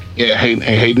 Yeah,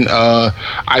 Hayden.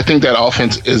 I think that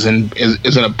offense is in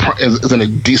a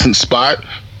decent spot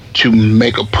to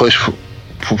make a push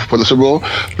for the Super Bowl.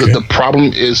 The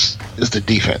problem is the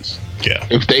defense. Yeah.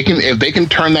 If they can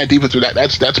turn that defense around,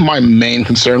 that's my main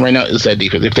concern right now is that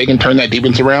defense. If they can turn that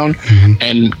defense around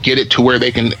and get it to where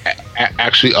they can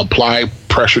actually apply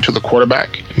pressure to the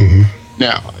quarterback,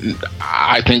 now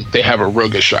I think they have a real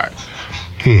good shot.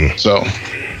 So,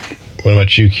 what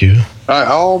about you, Q? I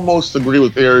almost agree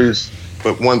with Aries,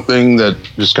 but one thing that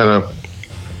just kind of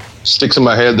sticks in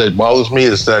my head that bothers me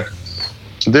is that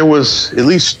there was at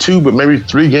least 2, but maybe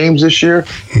 3 games this year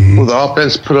where the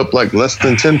offense put up like less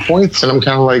than 10 points. And I'm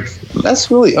kind of like, that's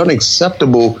really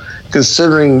unacceptable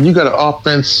considering you got an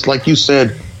offense, like you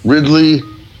said, Ridley,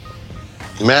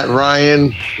 Matt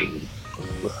Ryan.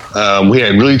 We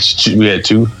had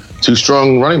two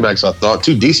strong running backs, I thought,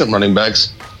 2 decent running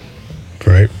backs.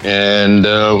 Right. And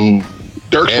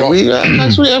Dirk's and fault.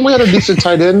 we had a decent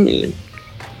tight end.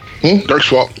 Dirk's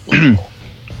fault.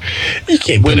 You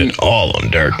can't put it all on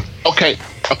Dirk. Okay.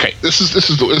 This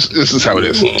is how it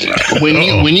is.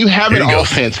 When you have an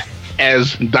offense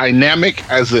as dynamic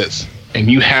as this, and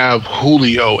you have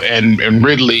Julio and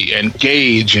Ridley and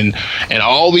Gage and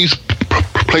all these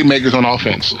playmakers on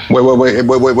offense.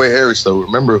 Wait, Aries. Though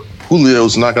remember,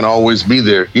 Julio's not going to always be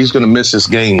there. He's going to miss his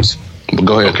games. But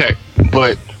go ahead. Okay,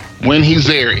 but when he's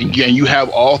there, and you have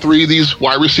all 3 of these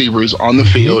wide receivers on the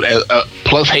field,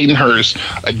 plus Hayden Hurst,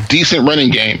 a decent running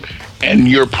game, and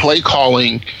your play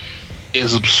calling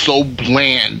is so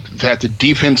bland that the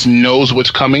defense knows what's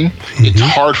coming, it's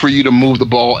hard for you to move the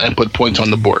ball and put points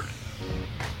on the board.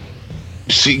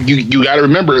 See, you got to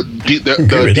remember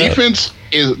the defense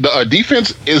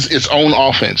is its own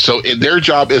offense. So their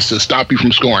job is to stop you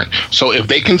from scoring. So if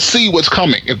they can see what's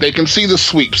coming, if they can see the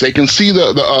sweeps, they can see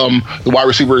the wide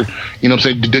receiver,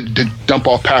 dump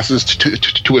off passes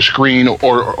to a screen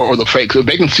or the fake. So if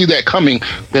they can see that coming,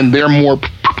 then they're more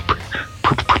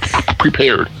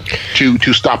prepared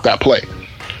to stop that play.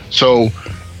 So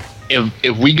if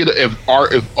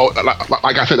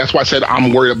like I said, that's why I said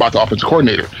I'm worried about the offensive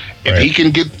coordinator. If he can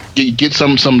get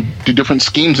some different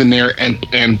schemes in there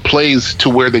and plays to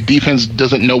where the defense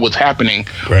doesn't know what's happening,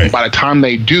 by the time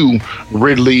they do,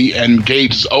 Ridley and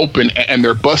Gage is open and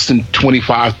they're busting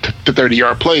 25 to 30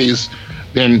 yard plays,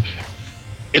 then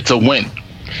it's a win.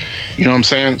 You know what I'm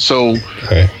saying? So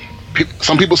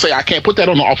some people say I can't put that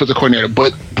on the offensive coordinator,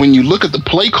 but when you look at the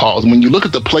play calls, when you look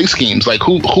at the play schemes, like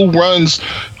who runs,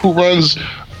 you know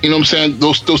what I'm saying,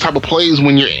 those type of plays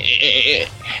when you're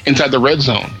inside the red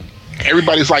zone.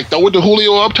 Everybody's like, throw it to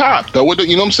Julio up top, throw it to,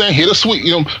 you know what I'm saying, hit a sweep,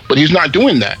 but he's not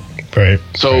doing that. Right.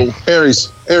 So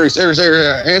Aries,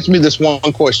 answer me this one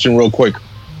question real quick.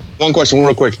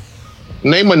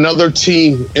 Name another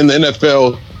team in the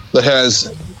NFL that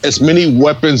has as many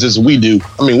weapons as we do.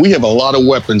 I mean, we have a lot of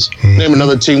weapons. Name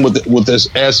another team with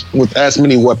as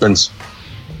many weapons.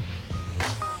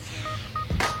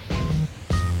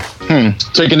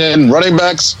 Taking in running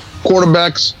backs,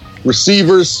 quarterbacks,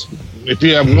 receivers. If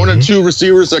you have 1 or 2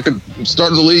 receivers that could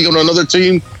start the league on another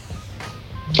team,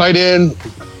 tight end.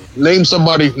 Name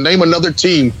another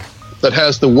team that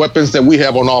has the weapons that we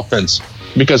have on offense.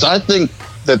 Because I think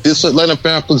that this Atlanta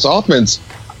Falcons offense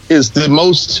is the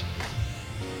most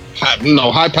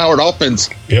high-powered offense.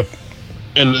 Yep.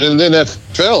 And then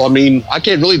NFL, I mean, I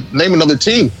can't really name another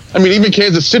team. I mean, even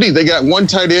Kansas City, they got 1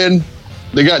 tight end,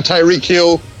 they got Tyreek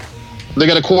Hill, they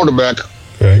got a quarterback.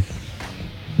 Right.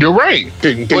 you're right.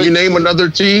 Can you name another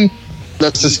team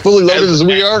that's as fully loaded as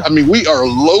we are? I mean, we are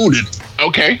loaded.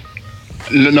 Okay.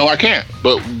 No, I can't.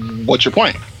 But what's your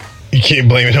point? You can't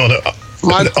blame it on the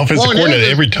offensive coordinator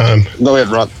every time. Go ahead,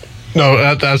 Rob.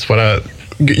 No, that's what I...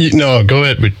 No, go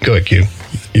ahead, Q.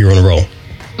 You're on a roll.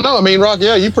 No, I mean, Rock,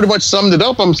 yeah, you pretty much summed it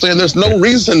up. I'm saying there's no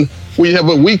reason we have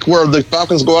a week where the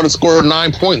Falcons go out and score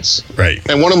 9 points. Right.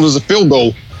 And one of them was a field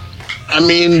goal. I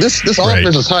mean, this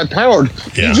offense is high-powered.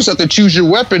 Yeah. You just have to choose your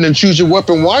weapon and choose your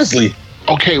weapon wisely.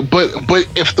 Okay, but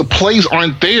if the plays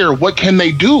aren't there, what can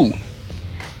they do?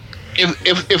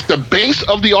 If the base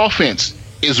of the offense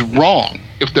is wrong,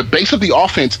 if the base of the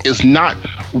offense is not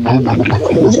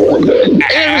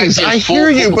Aries, I hear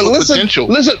you, but listen,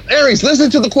 Aries, listen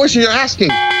to the question you're asking.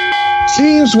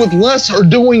 Teams with less are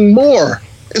doing more,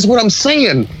 is what I'm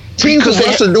saying. Teams with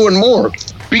less are doing more.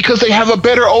 Because they have a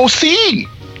better OC.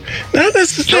 Not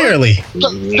necessarily.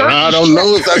 I don't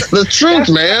know if that's the truth,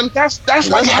 man. That's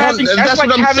like having. That's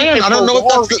what I'm saying. I don't know if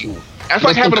that's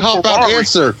like having a cop-out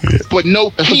answer, but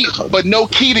no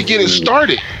key to get it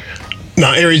started.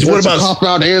 Now, Aries, what about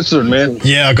cop-out answer, man?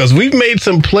 Yeah, because we've made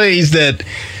some plays that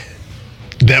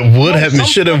would have and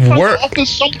should have worked.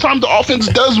 Sometimes the offense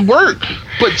does work,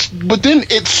 but then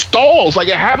it stalls. Like,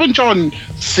 haven't y'all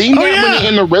seen that when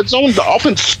in the red zone? The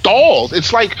offense stalls.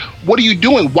 It's like, what are you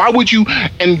doing? Why would you?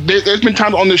 And there's been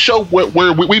times on the show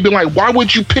where we've been like, why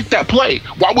would you pick that play?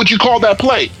 Why would you call that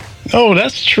play? Oh,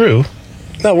 that's true.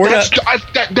 No, that's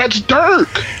Dirk.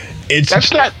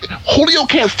 That's not Julio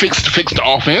can't fix the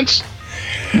offense.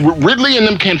 Ridley and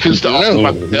them can't fix the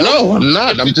offense. No, I'm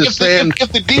not. I'm just saying.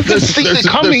 If the defense sees it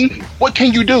coming, what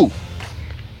can you do?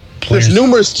 There's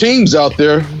numerous teams out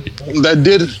there that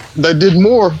did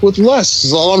more with less.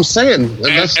 Is all I'm saying. And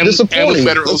that's disappointing.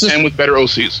 And with better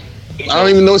OCs. I don't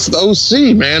even know it's the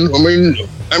OC, man. I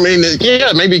mean,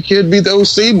 yeah, maybe it could be the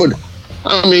OC, but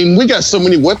I mean, we got so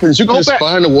many weapons. You can just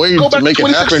find a way to make it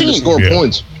happen to score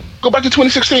points. Go back to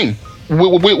 2016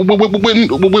 when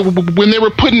they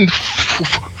were putting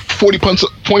 20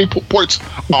 points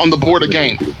on the board a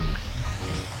game.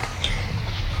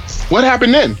 What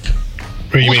happened then?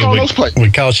 What you mean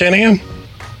with Kyle Shanahan?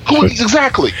 Who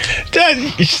exactly? Where do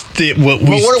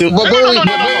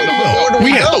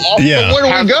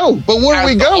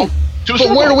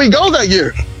we go that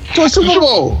year? To a Super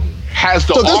Bowl. Has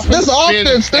the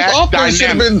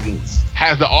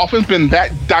offense been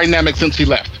that dynamic since he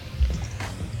left?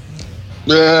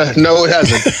 No, it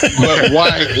hasn't. But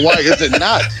why is it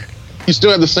not? You still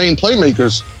have the same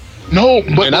playmakers. No,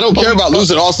 but and I don't care about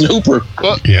losing Austin Hooper.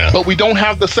 But we don't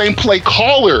have the same play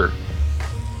caller.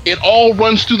 It all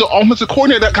runs through the offensive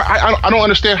coordinator. I don't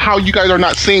understand how you guys are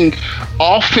not seeing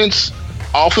offensive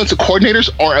coordinators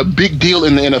are a big deal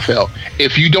in the NFL.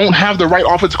 If you don't have the right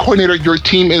offensive coordinator, your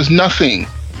team is nothing.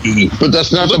 But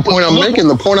that's not the point I'm making.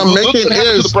 The point I'm making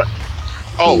is...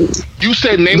 you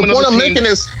said name another team. The point I'm making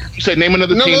is... You said name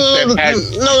another team that had...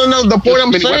 No. The point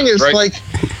I'm saying is like...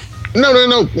 No.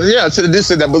 Yeah, I did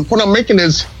say that. But the point I'm making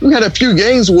is we had a few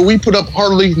games where we put up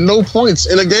hardly no points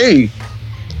in a game.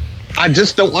 I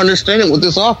just don't understand it with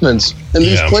this offense and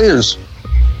these players.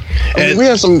 I mean, we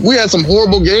had some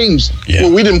horrible games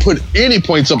where we didn't put any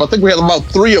points up. I think we had about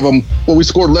 3 of them where we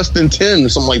scored less than 10 or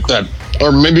something like that.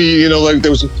 Or maybe, like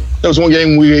there was one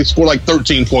game we scored like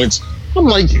 13 points. I'm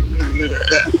like,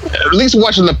 at least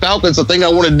watching the Falcons, the thing I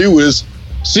want to do is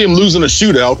see them losing a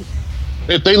shootout.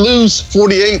 If they lose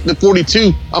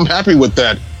 48-42, I'm happy with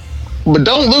that. But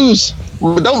don't lose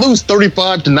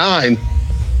 35-9.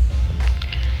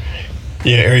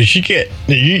 Yeah, Aries, you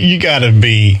gotta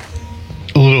be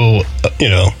a little,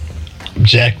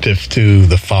 objective to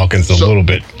the Falcons a little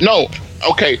bit. No,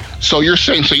 okay. So you're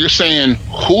saying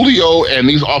Julio and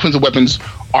these offensive weapons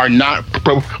are not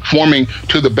performing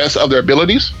to the best of their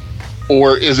abilities,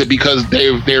 or is it because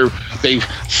they've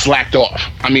slacked off?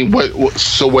 I mean, what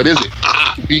is it?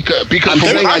 Because I'm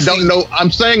saying I don't know.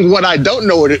 I'm saying what I don't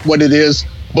know what it is,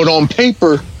 but on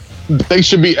paper. They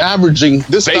should be averaging.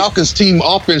 This Falcons team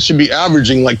offense should be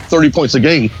averaging like 30 points a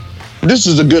game. This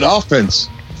is a good offense.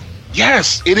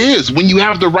 Yes, it is. When you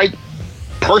have the right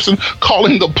person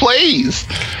calling the plays.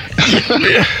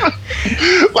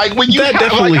 Like when you that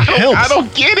definitely helps. I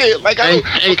don't get it. Like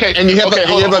and you have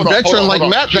a veteran like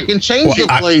Matt that can change the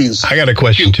plays. I got a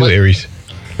question too, Aries.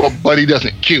 Well, but he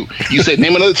doesn't. Q. You said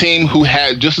name another team who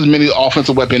had just as many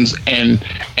offensive weapons and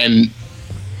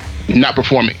not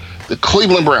performing. The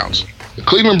Cleveland Browns. The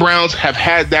Cleveland Browns have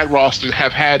had that roster,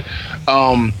 have had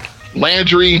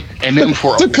Landry and them for a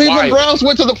while. The Cleveland Browns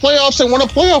went to the playoffs and won a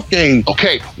playoff game.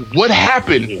 Okay, what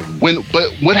happened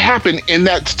what happened in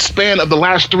that span of the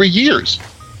last 3 years?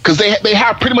 Because they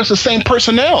have pretty much the same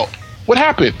personnel. What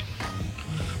happened?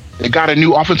 They got a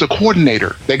new offensive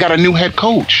coordinator. They got a new head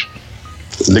coach.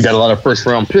 They got a lot of first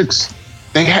round picks.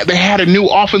 They had a new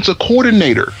offensive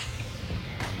coordinator.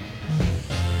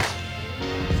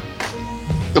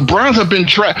 The Browns have been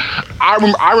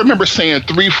I remember saying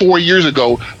 3-4 years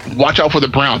ago, watch out for the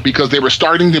Browns because they were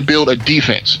starting to build a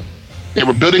defense. They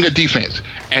were building a defense,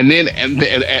 and then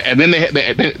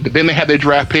they had their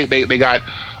draft pick. They got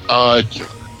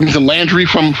Landry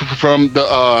from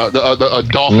the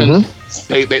Dolphins. Mm-hmm.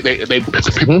 They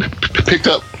picked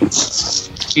up.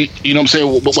 You know what I'm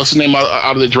saying? What's his name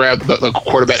out of the draft? The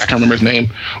quarterback. I can't remember his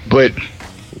name, but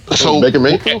so Baker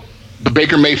Mayfield. The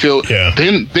Baker Mayfield. Yeah.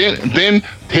 Then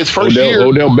his first year,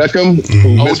 Odell Beckham.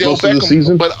 Odell Beckham. The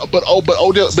season. But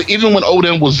Odell. But even when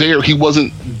Odell was there, he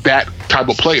wasn't that type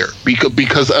of player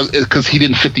because he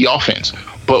didn't fit the offense.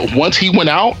 But once he went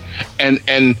out and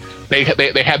they had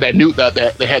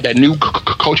that new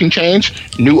coaching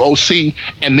change, new OC,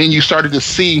 and then you started to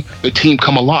see the team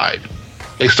come alive.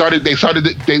 They started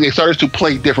to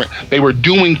play different. They were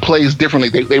doing plays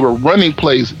differently. They were running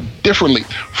plays differently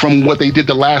from what they did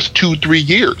the last 2-3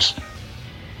 years.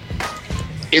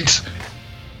 It's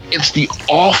the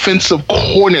offensive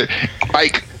coordinator.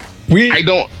 Like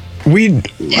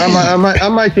I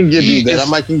might can give you that. I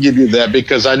might can give you that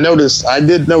because I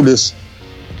did notice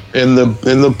in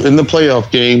the playoff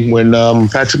game when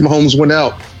Patrick Mahomes went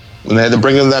out and they had to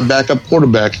bring in that backup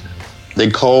quarterback,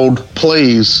 they called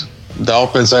plays. The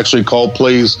offense actually called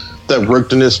plays that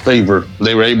worked in his favor.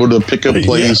 They were able to pick up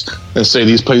plays and say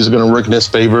these plays are going to work in his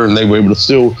favor, and they were able to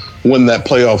still win that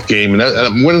playoff game.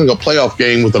 And winning a playoff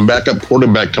game with a backup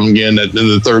quarterback coming in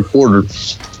the third quarter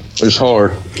is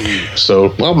hard.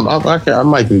 So I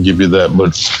might can give you that,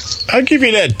 but I'll give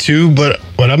you that too. But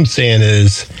what I'm saying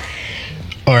is,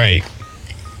 all right.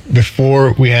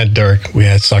 Before we had Dirk, we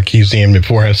had Sarkisian.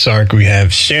 Before we had Sark, we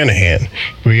have Shanahan.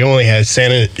 We only had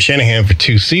Shanahan for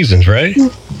 2 seasons, right?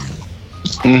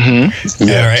 Mm-hmm.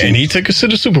 Yeah, all right, and he took us to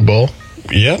the Super Bowl.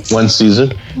 Yep. 1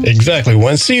 season. Exactly,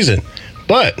 1 season.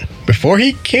 But before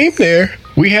he came there,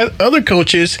 we had other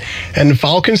coaches, and the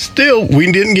Falcons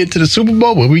we didn't get to the Super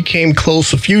Bowl, but we came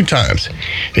close a few times.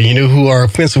 And you know who our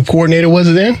offensive coordinator was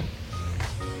then?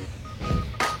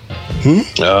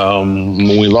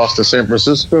 When we lost to San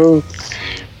Francisco,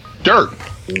 Dirk.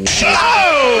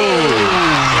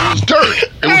 Oh, Dirk.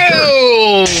 It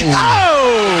was Dirk.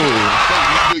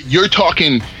 Oh, you're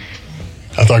talking.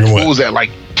 I'm talking what? What was that? Like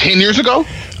 10 years ago?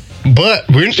 But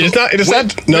it's not.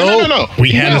 No. We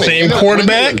had the same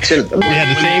quarterback. We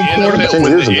had the same quarterback.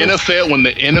 When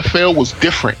the NFL was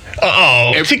different.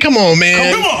 See, come on,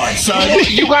 man. Come on, son.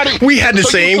 You got it. We had the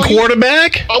same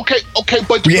quarterback. Okay,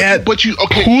 but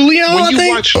Julio. I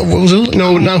think. What was it?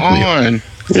 No, not Julio.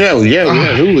 Yeah, we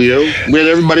had Julio. We had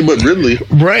everybody but Ridley.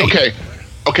 Right.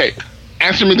 Okay.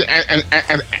 Answer me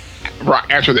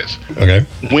answer this. Okay.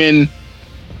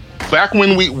 Back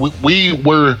when we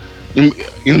were in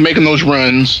making those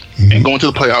runs and going to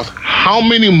the playoffs, how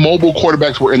many mobile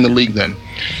quarterbacks were in the league then?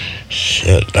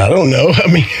 Shit, I don't know. I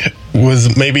mean,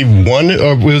 was maybe one,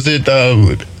 or was it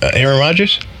Aaron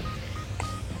Rodgers?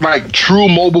 Like true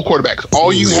mobile quarterbacks.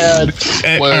 All you had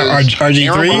was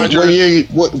RG3.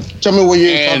 Tell me what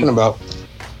year you're talking about.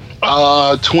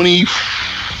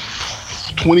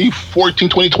 2014,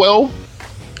 2012.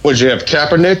 What did you have?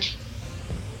 Kaepernick?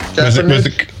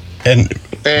 And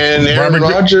Aaron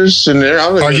Rodgers and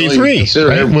RG3,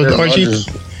 right? With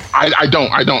RG3. I don't.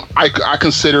 I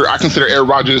consider Aaron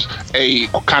Rodgers a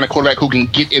kind of quarterback who can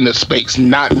get into space,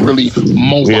 not really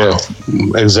mobile. Yeah,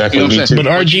 exactly. You know what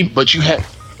I'm saying? But you had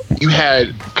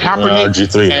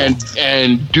Kaepernick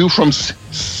and dude from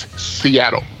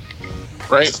Seattle,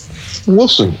 right?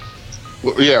 Wilson.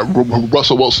 Yeah,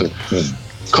 Russell Wilson.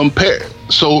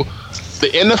 So the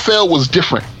NFL was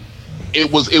different.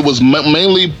 It was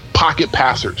mainly pocket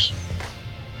passers.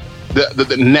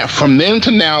 From then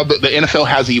to now, the NFL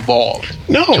has evolved.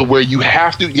 To where you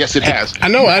have to. Yes, it has. I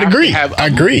know. I agree. I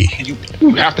agree.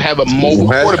 You have to have a mobile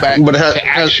quarterback to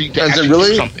actually do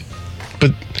something.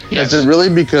 But is it really?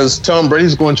 Because Tom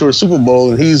Brady's going to a Super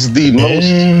Bowl and he's the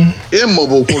most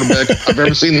immobile quarterback I've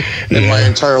ever seen in my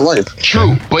entire life.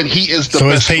 True, but he is the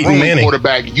best throwing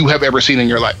quarterback you have ever seen in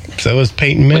your life. So is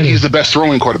Peyton Manning. But he's the best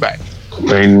throwing quarterback.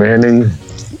 Peyton Manning.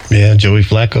 Yeah, Joey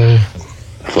Flacco.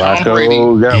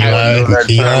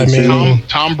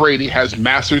 Tom Brady has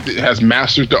mastered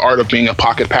the art of being a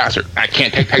pocket passer. I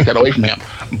can't take that away from him.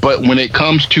 But when it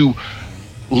comes to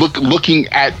looking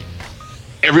at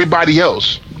everybody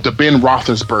else, the Ben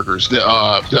Roethlisbergers, the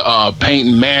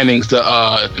Peyton Mannings,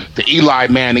 the Eli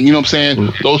Manning, you know what I'm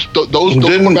saying? Those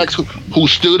quarterbacks who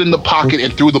stood in the pocket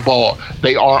and threw the ball,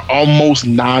 they are almost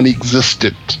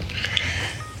non-existent.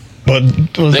 But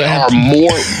there are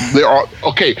more. There are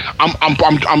okay.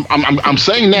 I'm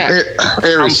saying that.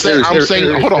 I'm saying.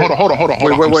 Hold on.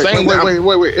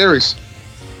 Wait. Aries.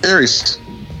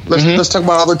 Let's talk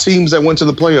about other teams that went to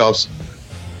the playoffs.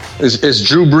 Is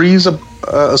Drew Brees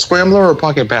a scrambler or a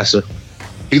pocket passer?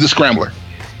 He's a scrambler.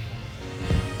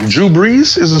 Drew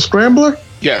Brees is a scrambler?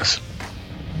 Yes.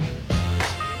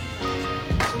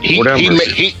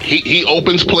 He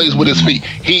opens plays with his feet.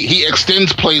 He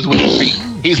extends plays with his feet.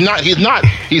 He's not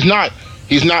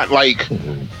like,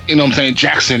 you know what I'm saying,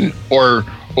 Jackson or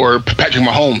Patrick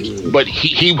Mahomes, but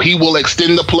he will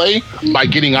extend the play by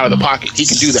getting out of the pocket. He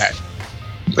can do that.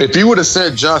 If you would have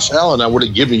said Josh Allen, I would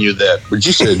have given you that. But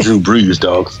you said Drew Brees,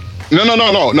 dog. No.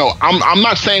 I'm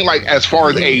not saying like as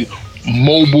far as a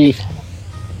mobile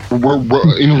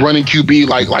running QB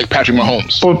like Patrick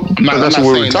Mahomes. That's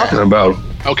what we were talking about.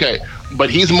 Okay, but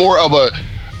he's more of a, you know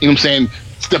what I'm saying,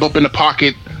 step up in the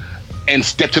pocket and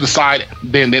step to the side,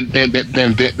 then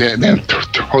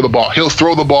throw the ball. He'll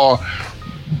throw the ball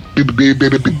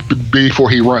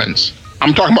before he runs.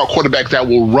 I'm talking about quarterbacks that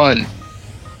will run,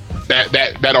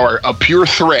 that are a pure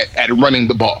threat at running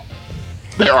the ball.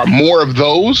 There are more of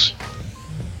those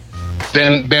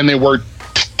than there were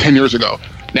 10 years ago.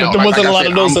 Now, but there wasn't a lot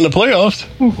of those in the playoffs.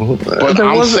 But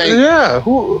I'm saying, yeah,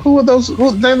 who are those?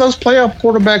 Name those playoff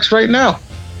quarterbacks right now.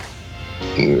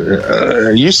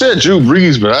 You said Drew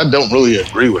Brees, but I don't really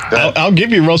agree with that. I'll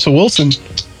give you Russell Wilson.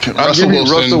 Russell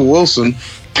Wilson,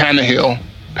 Tannehill,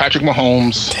 Patrick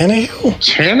Mahomes. Tannehill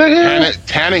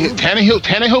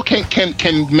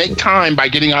can make time by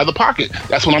getting out of the pocket.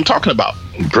 That's what I'm talking about.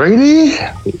 Brady?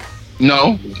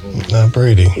 No, not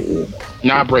Brady.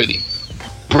 Not Brady.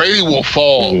 Brady will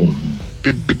fall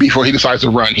before he decides to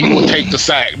run. He will take the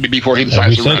sack before he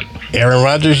decides to run. Aaron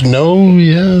Rodgers, no,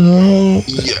 yeah.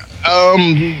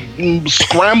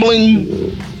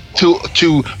 Scrambling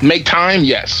to make time,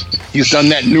 yes. He's done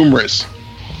that numerous.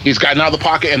 He's gotten out of the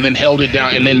pocket and then held it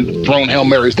down and then thrown Hail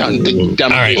Marys down the field.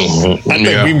 I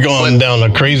think we've gone down a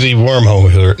crazy wormhole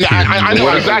here. Yeah, I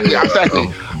know exactly.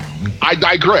 I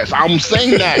digress. I'm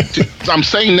saying that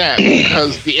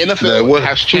because the NFL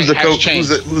has changed.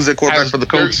 Who's the quarterback for the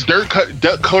Colts? Dirk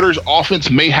Cutter's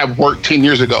offense may have worked 10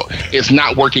 years ago. It's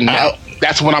not working now.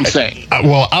 That's what I'm saying.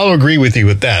 Well, I'll agree with you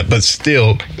with that, but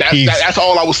still. That's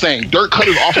all I was saying. Dirk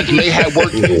Cutter's offense may have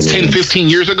worked 10, 15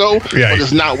 years ago, but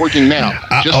it's not working now.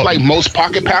 Just like most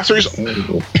pocket passers,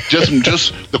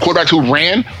 just the quarterbacks who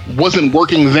ran wasn't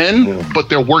working then, but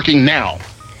they're working now.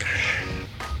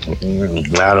 I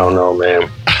don't know, man. In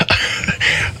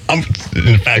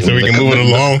fact, so we can move it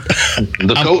along.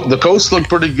 The Colts looked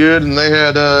pretty good, and they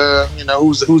had,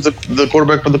 who's the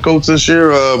quarterback for the Colts this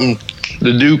year?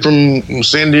 The dude from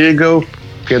San Diego.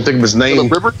 Can't think of his name.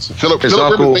 Philip Rivers. His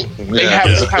uncle.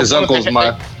 His uncle's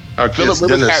our kid's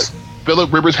dentist.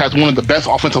 Philip Rivers has one of the best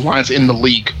offensive lines in the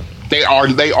league. They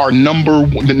are number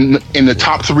one in the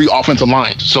top 3 offensive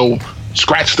lines. So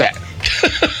scratch that.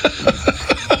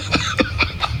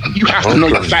 You have to know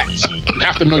your facts. They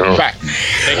have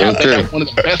one of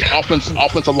the best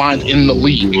offensive lines in the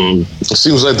league. It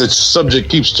seems like the subject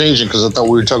keeps changing because I thought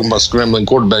we were talking about scrambling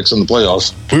quarterbacks in the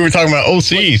playoffs. We were talking about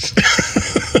OCs.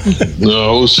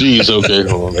 No, OCs. Okay,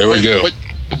 there we go.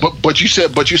 But you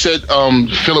said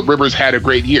Philip Rivers had a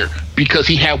great year because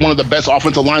he had one of the best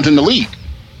offensive lines in the league.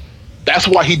 That's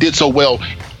why he did so well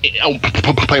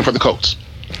playing for the Colts.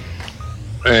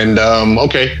 And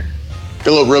okay.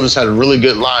 Philip Rivers had a really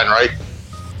good line, right?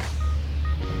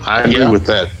 I agree with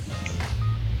that.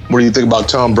 What do you think about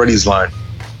Tom Brady's line?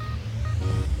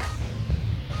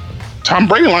 Tom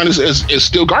Brady's line is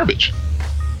still garbage.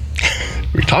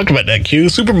 We talked about that, Q.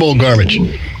 Super Bowl garbage.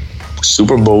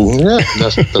 Super Bowl, yeah.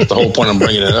 That's the whole point I'm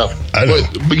bringing it up.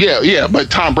 But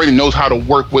Tom Brady knows how to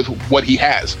work with what he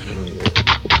has.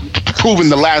 Proven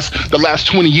the last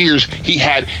 20 years he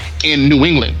had in New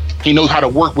England. He knows how to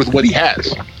work with what he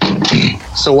has.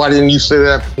 So why didn't you say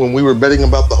that when we were betting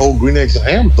about the whole green eggs and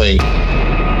ham thing?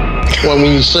 Well,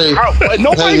 when you say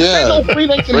nobody said no green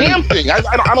eggs and ham thing, I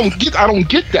don't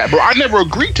get that, bro. I never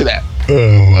agreed to that.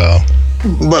 Oh well.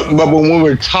 But when we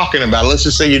were talking about it, let's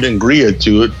just say you didn't agree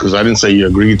to it because I didn't say you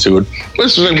agreed to it.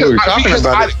 Let's just say we were talking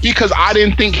about it because I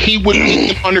didn't think he would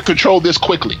get under control this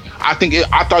quickly. I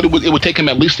thought it would take him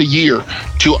at least a year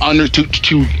to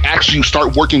actually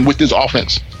start working with this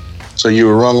offense. So you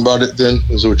were wrong about it then?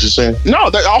 Is that what you're saying? No,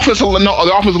 the offensive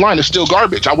line is still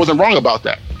garbage. I wasn't wrong about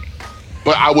that.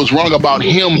 But I was wrong about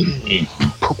him.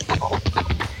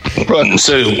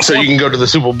 So you can go to the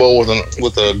Super Bowl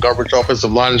with a garbage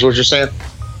offensive line is what you're saying?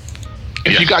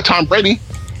 If you got Tom Brady.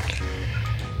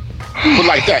 But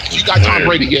like that. If you got Tom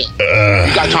Brady, you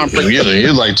got Tom Brady.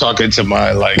 You're like talking to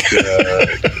my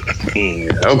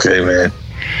okay, man.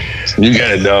 You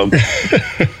got it, dog.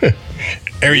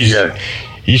 Aries,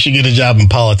 you should get a job in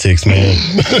politics, man.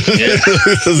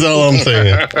 That's all I'm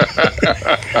saying.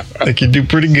 I think you do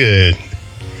pretty good.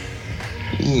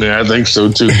 Yeah, I think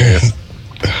so too, man.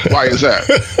 Why is that?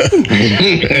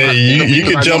 Hey, you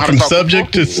can jump from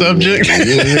subject to subject.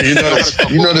 You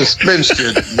know the spin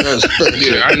shit.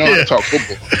 Yeah, I know how to talk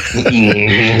football.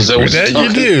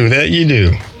 That you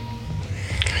do.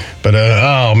 But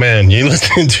oh man, you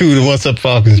listening to the What's Up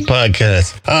Falcons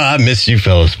podcast? I miss you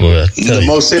fellas, boy. The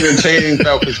most entertaining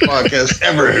Falcons podcast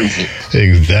ever.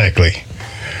 Exactly.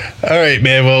 All right,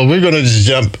 man. Well, we're gonna just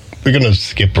jump. We're gonna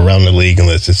skip around the league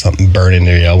unless there's something burning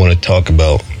there y'all want to talk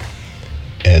about,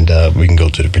 and we can go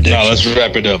to the predictions. No, let's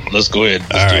wrap it up. Let's go ahead.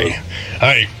 All right.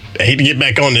 I hate to get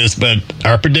back on this, but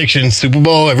our predictions, Super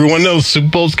Bowl, everyone knows Super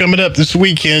Bowl's coming up this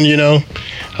weekend,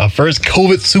 our first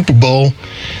COVID Super Bowl.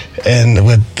 And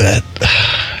with that,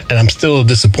 and I'm still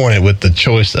disappointed with the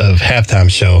choice of halftime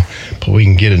show, but we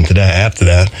can get into that after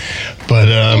that. But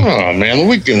oh man, the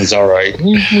weekend's all right.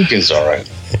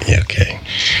 Yeah, okay.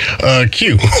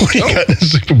 Q, what do you got in the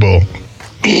Super Bowl?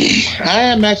 I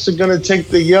am actually going to take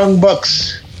the Young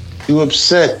Bucks to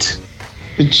upset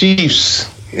the Chiefs.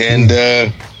 And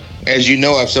as you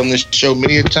know, I've said on this show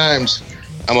many a times,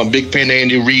 I'm a big fan of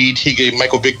Andy Reid. He gave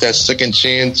Michael Vick that second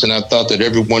chance, and I thought that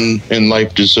everyone in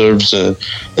life deserves a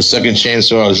second chance.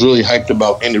 So I was really hyped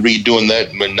about Andy Reid doing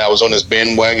that when I was on his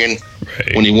bandwagon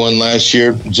when he won last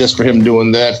year, just for him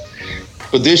doing that.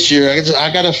 But this year, I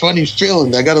got a funny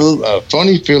feeling. I got a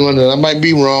funny feeling that I might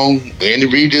be wrong. Andy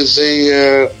Reid is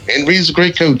a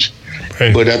great coach,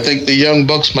 but I think the Young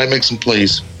Bucks might make some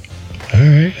plays. All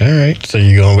right. So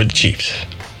you're going with the Chiefs?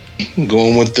 I'm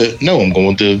going with the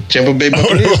Tampa Bay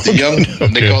Buccaneers. They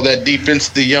call that defense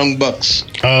the Young Bucks.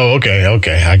 Oh, okay. I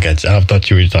got you. I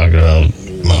thought you were talking about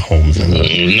Mahomes. No.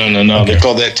 Okay. They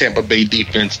call that Tampa Bay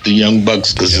defense the Young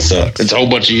Bucks because it's a whole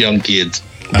bunch of young kids,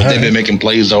 but they've been making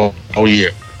plays all year.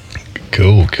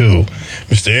 Cool.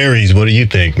 Mr. Aries, what do you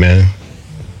think, man?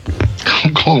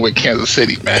 I'm going with Kansas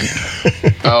City, man.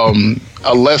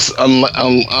 Unless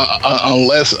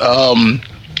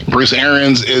Bruce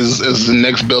Arians is the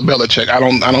next Bill Belichick, I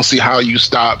don't see how you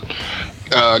stop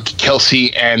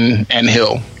Kelsey and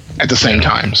Hill at the same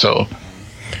time. So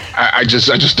I just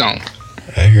don't.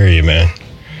 I hear you, man.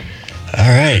 All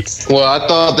right. Well, I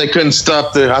thought they couldn't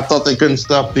stop the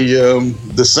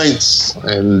Saints,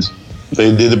 and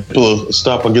they did pull a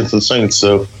stop against the Saints.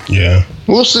 So yeah,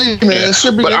 we'll see, man. It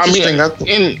should be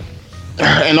interesting.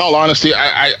 In all honesty,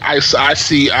 I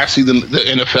see the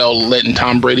NFL letting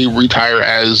Tom Brady retire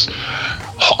as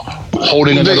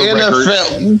holding another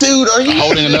record. Dude, are you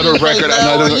holding another record?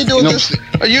 Are you doing this?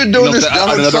 Are you doing this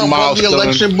Donald Trump on the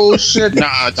election bullshit?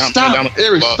 Stop,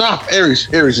 Aries. Stop, Aries.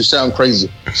 You sound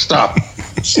crazy. Stop.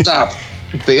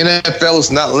 The NFL is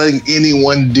not letting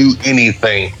anyone do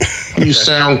anything. You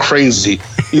sound crazy.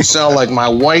 You sound like my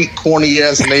white corny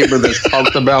ass neighbor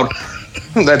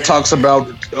that talks about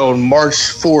on March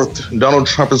 4th, Donald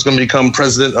Trump is going to become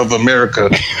president of America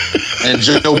and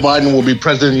Joe Biden will be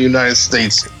president of the United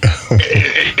States.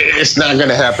 It's not going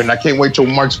to happen. I can't wait till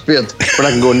March 5th when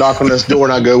I can go knock on this door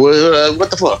and I go,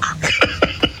 what the fuck?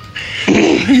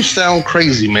 You sound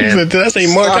crazy, man. Did I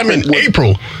say March? I'm in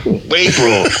April.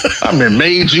 I'm in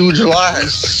May, June, July.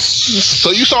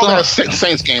 So you saw that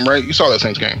Saints game, right? You saw that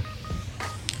Saints game.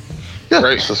 Yeah,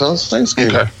 right. So the Saints game.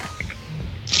 Okay.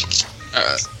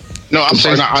 No, I'm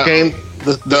sorry. Not the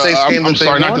Saints game. I'm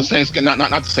sorry, not the Saints game. Not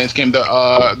the Saints game.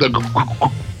 The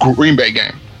Green Bay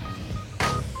game.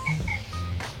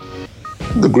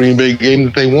 The Green Bay game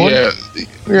that they won. Yeah.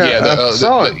 I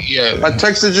saw it. Yeah, I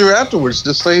texted you afterwards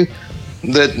to say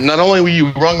that not only were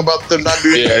you wrong about them not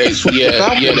doing they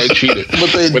cheated,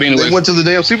 but they went to the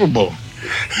damn Super Bowl.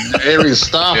 Aries,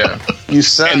 stop. Yeah. You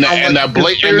sound that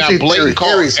blatant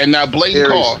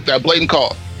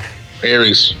call.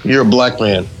 Aries, you're a black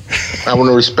man. I want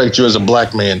to respect you as a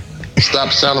black man.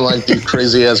 Stop sounding like these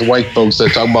crazy ass white folks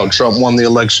that talk about Trump won the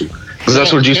election. Because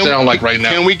that's what you sound like right now.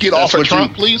 Can we get off of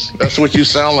Trump, please? That's what you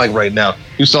sound like right now.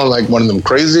 You sound like one of them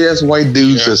crazy ass white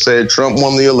dudes that said Trump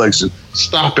won the election.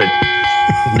 Stop it.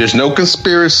 There's no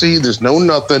conspiracy. There's no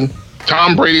nothing.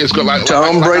 Tom Brady is good.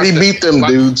 Tom Brady beat them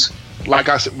dudes. Like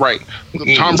I said, right.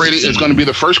 Tom Brady is going to be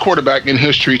the first quarterback in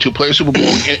history to play a Super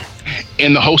Bowl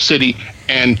in the host city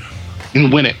and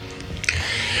win it.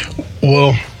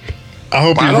 Well, I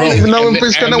hope I don't even know if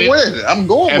he's going to win. I'm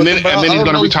going with it. And then he's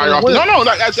going to retire off. No,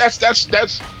 that's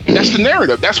the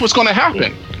narrative. That's what's going to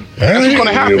happen. That's what's going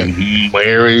to happen.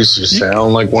 Aries, you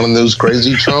sound like one of those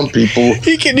crazy Trump people.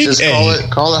 Just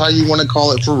call it how you want to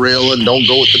call it for real, and don't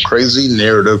go with the crazy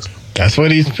narrative. That's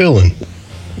what he's feeling.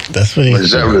 That's what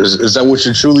he's feeling. Is that what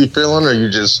you're truly feeling, or you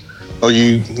just? Oh,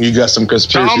 you got some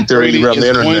conspiracy theory around the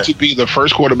internet? Tom Brady is going to be the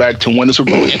first quarterback to win the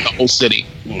Super Bowl in the whole city.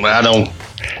 I don't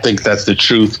think that's the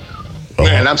truth.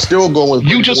 Man, I'm still going with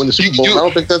win the Super Bowl. I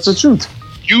don't think that's the truth.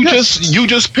 You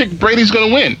just picked Brady's going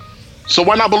to win. So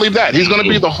why not believe that? He's going to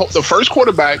be the first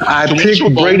quarterback I to win picked Super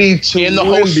Bowl Brady to in the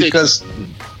win whole city. because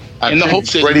In the whole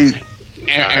city. Brady,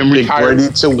 and I picked retire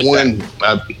Brady to with win.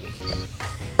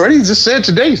 Brady just said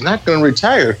today he's not going to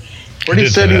retire. Brady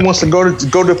said he wants to go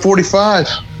to 45.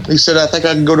 He said, I think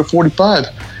I can go to 45.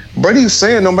 Brady's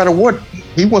saying no matter what,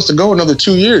 he wants to go another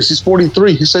 2 years. He's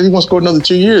 43. He said he wants to go another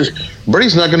 2 years.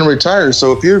 Brady's not going to retire.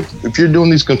 So if you're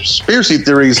doing these conspiracy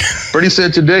theories, Brady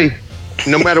said today,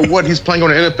 no matter what, he's playing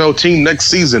on an NFL team next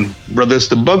season, whether it's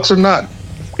the Bucs or not.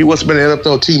 He wants to be on an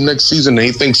NFL team next season, and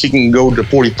he thinks he can go to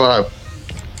 45.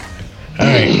 All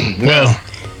right. Well,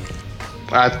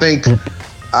 I think,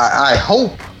 I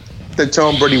hope that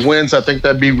Tom Brady wins. I think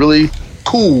that'd be really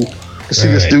cool to see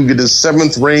this dude get his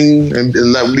 7th ring, and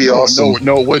that would be awesome.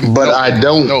 No, it wouldn't. But I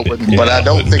don't. But I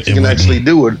don't think he can actually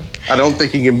do it. I don't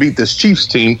think he can beat this Chiefs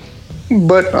team.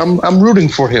 But I'm rooting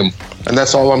for him, and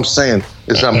that's all I'm saying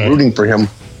is I'm rooting for him.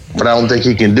 But I don't think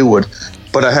he can do it.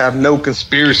 But I have no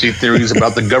conspiracy theories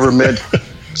about the government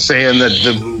saying that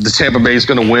the Tampa Bay is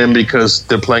going to win because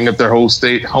they're playing at their home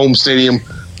stadium.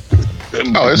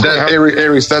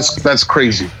 Aries, that's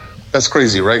crazy. That's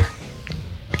crazy, right?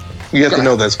 You have to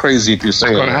know that's crazy if you're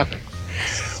saying that.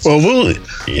 Well,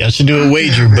 I should do a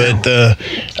wager, but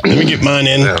let me get mine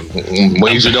in. Yeah,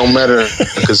 wager don't matter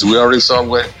because we already saw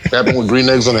what happened with green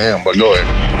eggs and ham. But go ahead.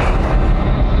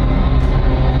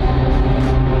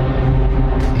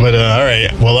 But all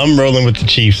right, well, I'm rolling with the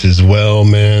Chiefs as well,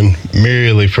 man.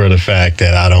 Merely for the fact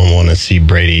that I don't want to see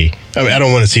Brady. I mean, I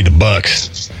don't want to see the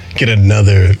Bucs get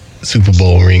another Super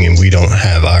Bowl ring, and we don't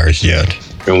have ours yet.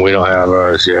 And we don't have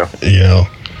ours, yeah. You know,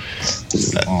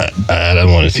 I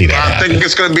don't want to see that. I think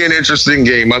it's going to be an interesting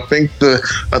game. I think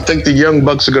the young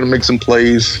Bucks are going to make some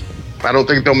plays. I don't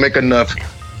think they'll make enough,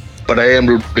 but I am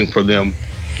rooting for them.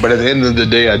 But at the end of the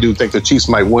day, I do think the Chiefs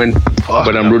might win.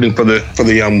 But I'm rooting for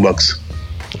the young Bucks.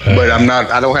 But I'm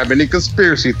not. I don't have any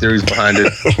conspiracy theories behind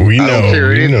it. I don't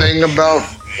care anything about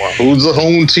who's the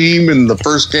home team in the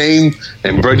first game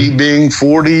and Brady being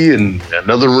 40 and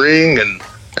another ring and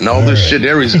all this shit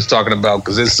Aries is talking about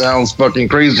because it sounds fucking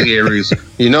crazy, Aries.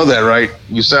 You know that, right?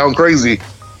 You sound crazy.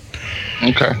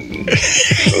 Okay.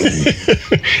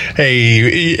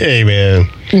 Hey, man.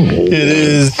 It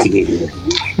is.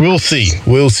 We'll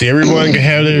see. Everyone can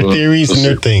have their theories and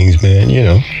their things, man. You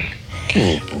know.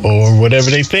 Or whatever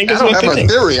they think is what they think. I don't have a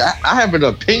theory. I have an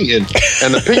opinion.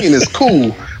 An opinion is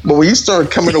cool. But when you start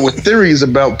coming up with theories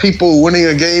about people winning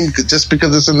a game just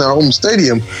because it's in their home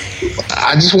stadium,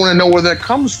 I just want to know where that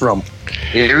comes from.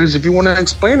 Aries, if you want to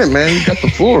explain it, man, you got the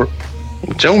floor.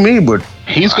 Tell me, but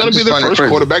he's going to be the first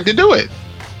quarterback to do it.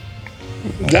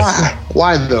 Why?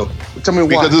 Why, though? Tell me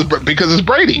why. Because it's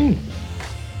Brady.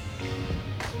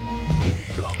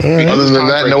 Other than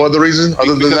that, no other reason?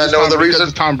 Other than that, no other reason?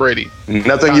 It's Tom Brady.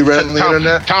 Nothing you read on the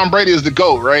internet? Tom Brady is the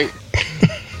GOAT, right?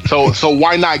 So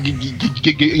why not,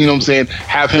 you know what I'm saying,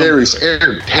 have him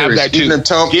have that too.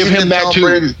 Give him that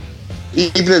too.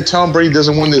 Even if Tom Brady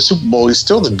doesn't win the Super Bowl, he's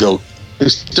still the GOAT.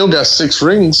 He's still got 6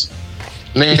 rings.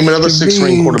 Name another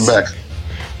 6-ring quarterback.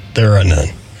 There are none.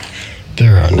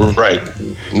 Right.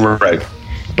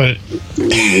 But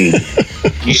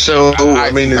so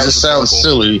I mean, it just sounds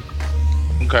silly.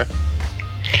 Okay.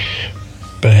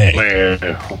 But hey.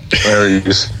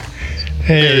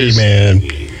 Hey, man.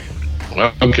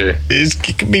 Okay.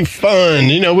 It could be fun.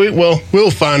 You know,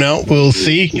 we'll find out. We'll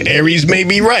see. Aries may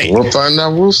be right. We'll find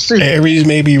out. We'll see. Aries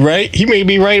may be right. He may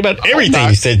be right about everything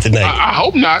he said tonight. I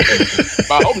hope not.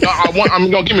 I hope not. I'm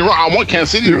going to get me wrong. I want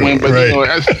Kansas City to win, but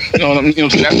that's not going to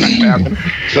happen.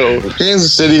 So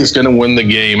Kansas City is going to win the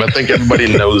game. I think everybody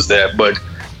knows that. But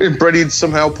if Brady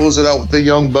somehow pulls it out with the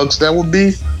young Bucks, that would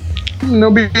be,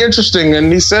 be interesting.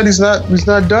 And he said he's not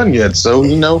done yet. So,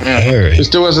 he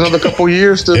still has another couple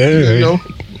years to, All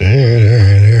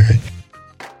right.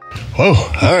 Whoa.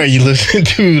 All right. You listen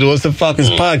to the What's the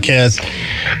Falcons podcast.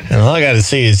 And all I got to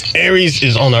say is Aries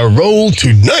is on a roll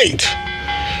tonight.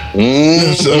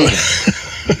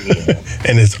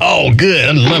 And it's all good.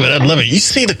 I love it. You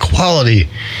see the quality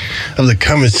of the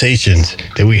conversations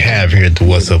that we have here at the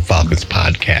What's Up Falcons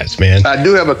podcast, man. I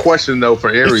do have a question, though, for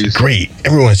Aries. It's great.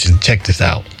 Everyone should check this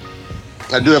out.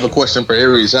 I do have a question for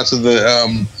Aries. After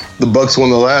the Bucks won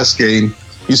the last game,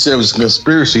 you said it was a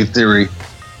conspiracy theory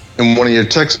in one of your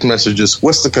text messages.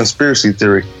 What's the conspiracy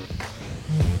theory?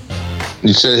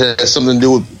 You said it had something to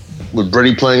do with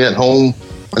Brady playing at home,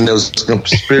 and there was a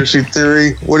conspiracy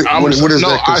theory. What is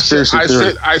that conspiracy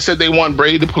theory? I said they want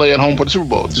Brady to play at home for the Super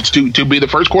Bowl, to be the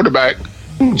first quarterback to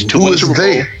win the Super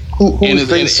Bowl. Who is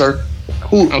they, sir?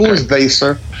 Who is they,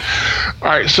 sir? All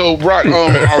right, so Rock,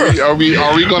 are we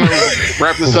going to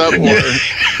wrap this up?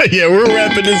 Yeah, we're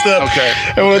wrapping this up. Okay.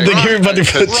 I want to thank everybody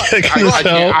for checking us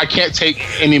out. I can't take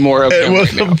any more of him.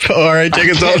 Right now. All right, check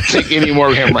us out. I can't take any more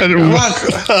of him right now. Rock,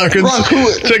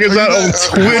 check us out on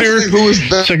Twitter. Who is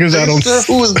that? Check us out on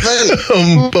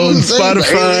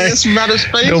Spotify.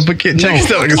 Don't forget, check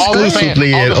us out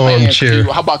exclusively at Armchair.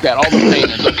 How about that? All the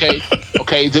fans,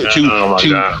 okay?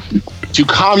 To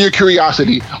calm your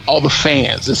curiosity, all the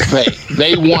fans,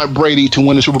 they want Brady to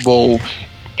win the Super Bowl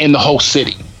in the whole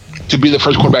city, to be the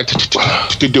first quarterback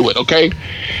to do it, okay?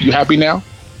 You happy now?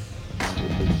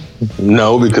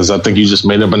 No, because I think you just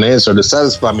made up an answer to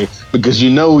satisfy me. Because you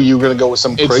know you're going to go with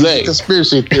some crazy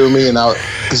conspiracy theory, and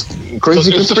It's the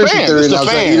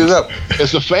fans.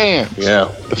 It's the fans. Yeah,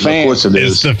 the fans. Of course it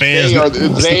is. It's the fans.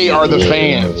 They are the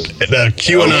fans. The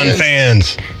QAnon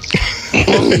fans.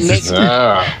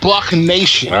 Block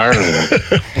Nation.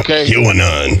 Okay.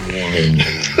 QAnon.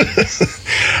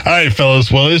 All right,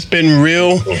 fellas. Well, it's been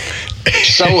real.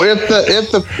 So if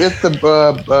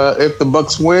the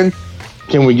Bucks win,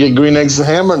 can we get green eggs and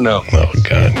ham or no? Oh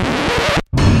God.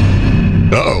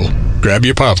 Uh-oh. Grab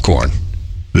your popcorn.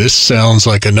 This sounds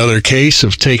like another case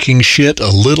of taking shit a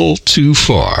little too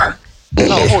far.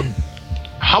 No,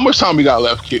 how much time we got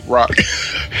left, Kid Rock?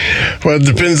 Well, it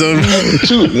depends on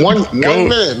one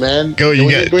minute, man. Go,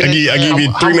 you got. I give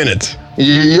you 3 minutes.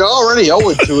 You already owe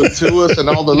it to us and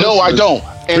all the. No, I don't.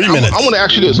 And 3 minutes. I want to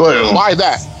ask you this: why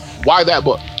that? Why that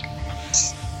book?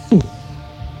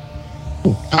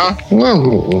 Huh?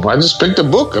 Well, I just picked a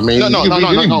book. I mean, no.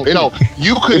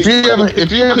 You could.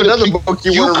 If you have another book,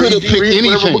 you could have picked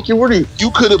anything.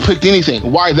 You could have picked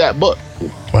anything. Why that book?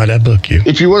 Why that book?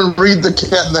 If you want to read The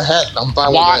Cat in the Hat, I'm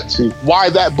fine with that too. Why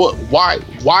that book? Why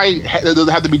does it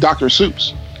have to be Dr.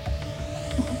 Seuss?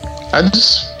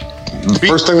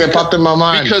 First thing that popped in my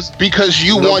mind. Because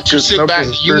you want to sit back.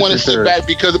 You want to sit back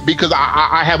because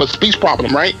I have a speech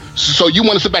problem, right? So you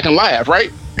want to sit back and laugh, right?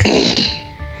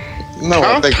 No,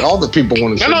 huh? I think all the people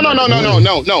want to. No.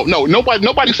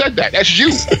 Nobody said that. That's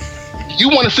you. You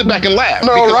want to sit back and laugh.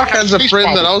 No, Rock has a friend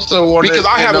problem. That also wanted. Because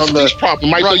I have a speech problem,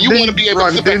 right? So you want to be able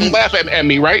to sit back and laugh at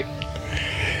me, right?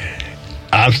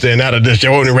 I'm staying out of this.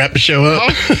 You want to wrap the show up?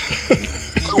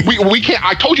 Huh? we can't.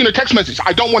 I told you in a text message.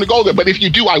 I don't want to go there, but if you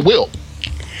do, I will.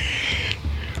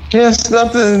 It has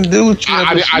nothing to do with you.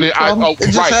 It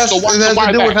just has to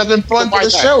do with having fun for the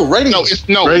show. Ratings.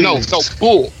 No.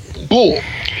 Bull.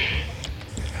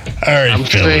 All right, I'm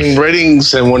saying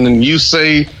ratings, and when you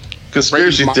say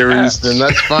conspiracy theories, then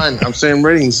that's fine. I'm saying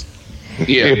ratings.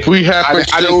 Yeah. If we have a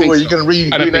show where you can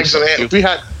read Green Eggs and Ham,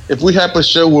 if we have a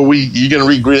show where you can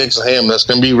read Green Eggs and Ham, that's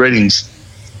going to be ratings.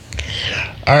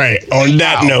 All right. On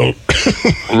that note,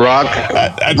 Rock,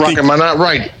 am I not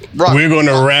right? Rock, we're going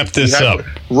to wrap this up.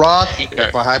 Rock,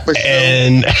 if I hype a show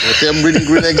and with them reading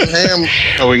Green Eggs and Ham,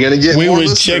 are we going to get more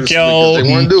listeners? Check y'all. They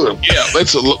want to do it. Yeah,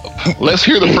 let's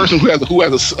hear the person who has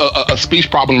a speech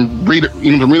problem read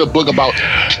a book about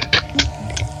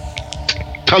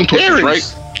tongue twisters, right?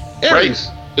 Aries.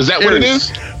 Right? Is that what it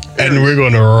is? And we're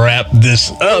going to wrap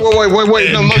this up.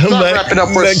 Wait. No, let's not wrap it up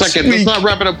for a second. Let's not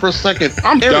wrap it up for a second.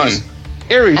 I'm done.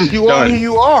 Aries, you are who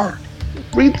you are.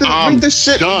 Read the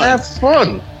shit and have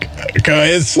fun.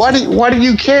 Guys, why do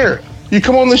you care? You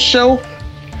come on the show,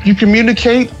 you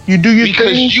communicate, you do your thing.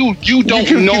 Because you don't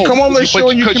know. You come on the show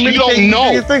and you communicate, you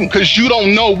do your thing. Because you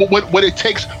don't know what it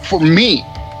takes for me,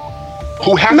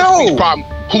 who has a speech problem.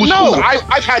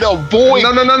 I've had to avoid.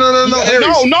 No.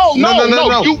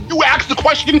 You asked the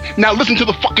question. Now listen to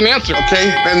the fucking answer. Okay,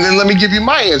 and then let me give you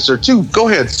my answer too. Go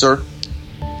ahead, sir.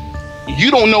 You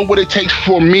don't know what it takes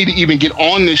for me to even get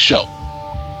on this show.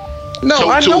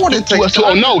 No, I know what it takes. To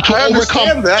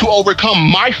overcome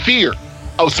my fear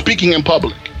of speaking in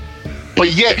public.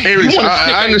 But yet, Aries,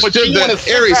 I understood that.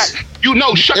 Aries,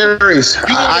 Aries,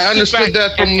 I understood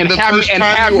that from the first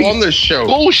time you were on this show.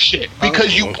 Bullshit,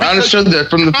 because I understood that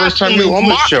from the first time you were on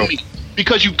this show.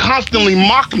 Because you constantly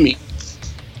mock me.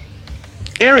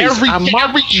 Aries,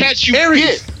 every chance you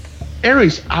get.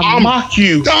 Aries, I mock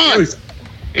you.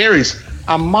 Aries,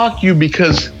 I mock you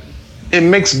because it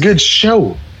makes good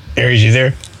show. Aries, you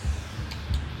there?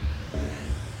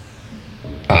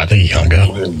 Oh, I think he hung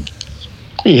up.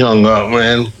 He hung up,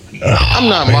 man. I'm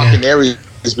not mocking Aries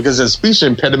because of speech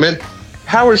impediment.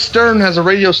 Howard Stern has a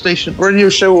radio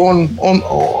show on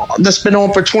that's been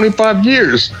on for 25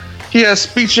 years. He has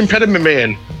speech impediment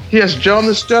man. He has John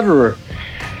the Stutterer.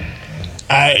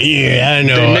 I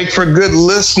know. They make for good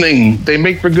listening.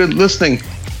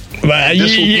 But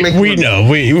we know.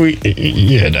 We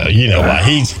you know why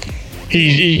he's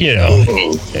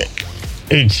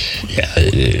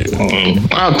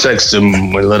I'll text him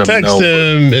and let him know. Text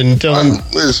him and tell him.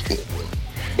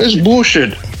 It's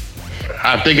bullshit.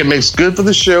 I think it makes good for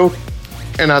the show,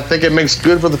 and I think it makes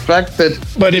good for the fact that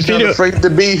he's not afraid to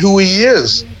be who he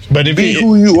is. But if be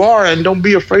who you are, and don't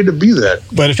be afraid to be that.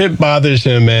 But if it bothers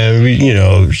him, man, we,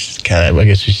 kind of, I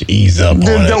guess we should ease up on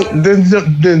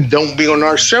it. Then don't be on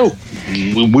our show.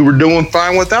 We were doing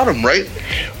fine without him, right?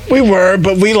 We were,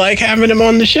 but we like having him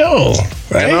on the show,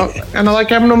 right? And I like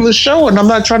having him on the show, and I'm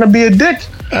not trying to be a dick.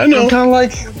 I know. I'm kind of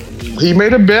like, he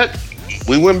made a bet.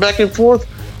 We went back and forth.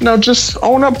 Now just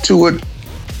own up to it.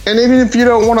 And even if you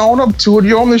don't want to own up to it,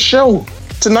 you're on the show.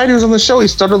 Tonight he was on the show. He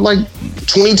started like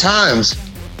 20 times.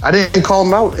 I didn't call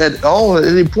him out at all at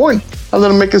any point. I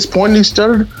let him make his point and he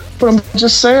started. But I'm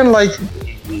just saying, like,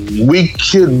 we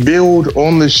could build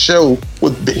on the show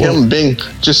with him being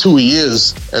just who he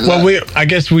is. And I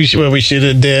guess what we should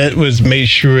have did was make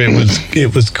sure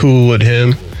it was cool with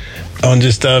him on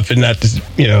this stuff and not just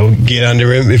get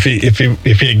under him. If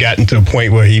he had gotten to a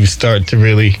point where he started to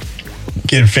really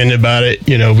get offended about it,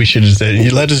 we should have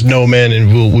said, let us know, man,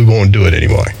 and we won't do it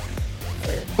anymore.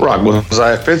 Rock, was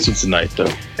I offensive tonight, though?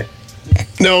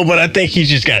 No, but I think he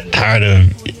just got tired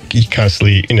of we're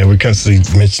constantly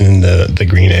mentioning the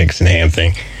green eggs and ham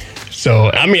thing. So,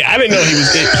 I mean, I didn't know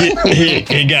he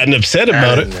had gotten upset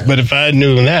about it, but if I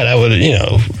knew that, I would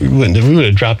have, we would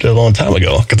have dropped it a long time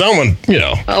ago. Because I don't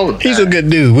want, he's a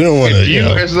good dude. We don't want to,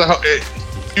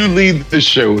 If you leave the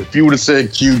show, if you would have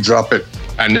said, Q, drop it,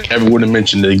 I never would have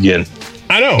mentioned it again.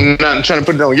 I know. I'm not trying to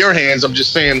put it on your hands. I'm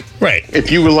just saying, right. If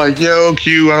you were like, yo,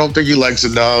 Q, I don't think he likes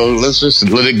it, dog. Let's just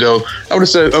let it go. I would have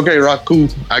said, okay, Rock, cool.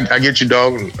 I get you,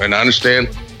 dog, and I understand.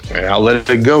 And I'll let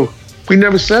it go. We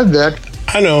never said that.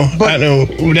 I know.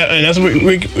 And that's what I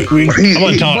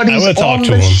want to talk. But he's talk on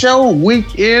to the him. show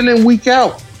week in and week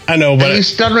out. I know, but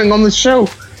he's stuttering on the show.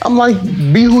 I'm like,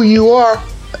 be who you are,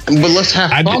 but let's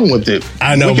have fun with it.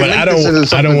 I know, but I don't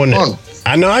want to.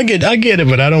 I know, I get it,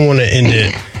 but I don't want to end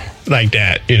it like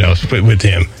that, with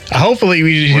him. Hopefully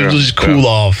he'll just cool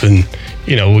off and,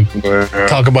 we'll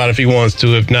talk about it if he wants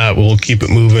to. If not, we'll keep it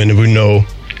moving and we know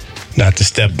not to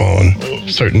step on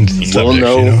certain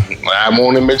subjects. I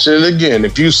won't mention it again.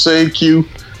 If you say, Q,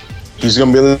 he's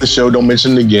going to be on the show, don't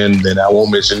mention it again, then I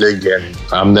won't mention it again.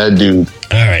 I'm that dude.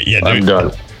 All right, yeah, I'm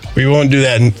done. We won't do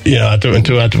that,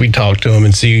 until after we talk to him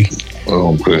and see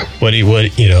how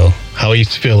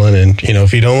he's feeling, and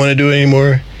if he don't want to do it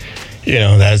anymore,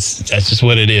 that's just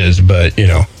what it is. But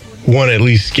want to at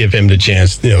least give him the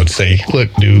chance, to say,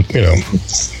 look, dude,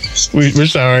 we're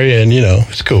sorry, and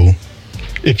it's cool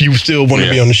if you still want to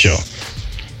be on the show.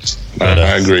 But,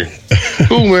 I agree.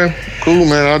 Cool, man.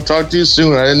 I'll talk to you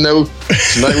soon. I didn't know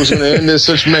tonight was going to end in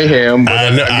such mayhem. But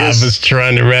I was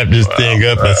trying to wrap this thing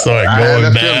up. I saw it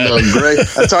going bad.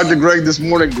 I talked to Greg this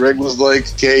morning. Greg was like,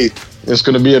 "Hey, it's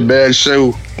going to be a bad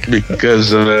show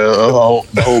because of the whole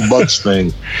Bucks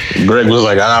thing." Greg was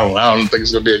like, "I don't think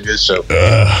it's going to be a good show."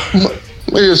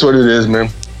 It is what it is, man.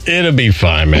 It'll be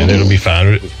fine, man. It'll be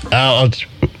fine. I'll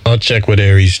check with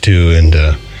Aries too, and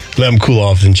let him cool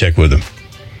off and check with him.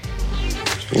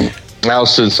 I'll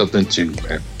send something too,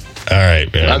 man. All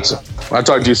right, man. I'll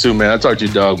talk to you soon, man. I'll talk to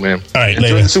you, dog, man. All right, enjoy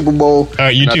later. the Super Bowl. All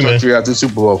right, you too, man. I'll talk to you after the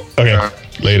Super Bowl. Okay,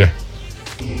 later.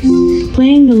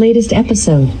 Playing the latest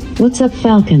episode. What's Up,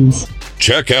 Falcons?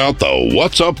 Check out the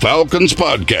What's Up Falcons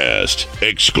podcast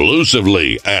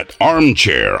exclusively at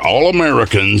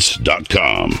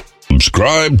armchairallamericans.com.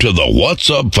 Subscribe to the What's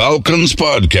Up Falcons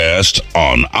podcast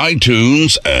on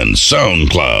iTunes and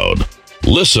SoundCloud.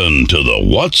 Listen to the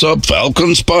What's Up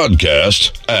Falcons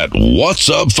podcast at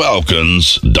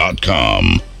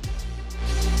whatsupfalcons.com.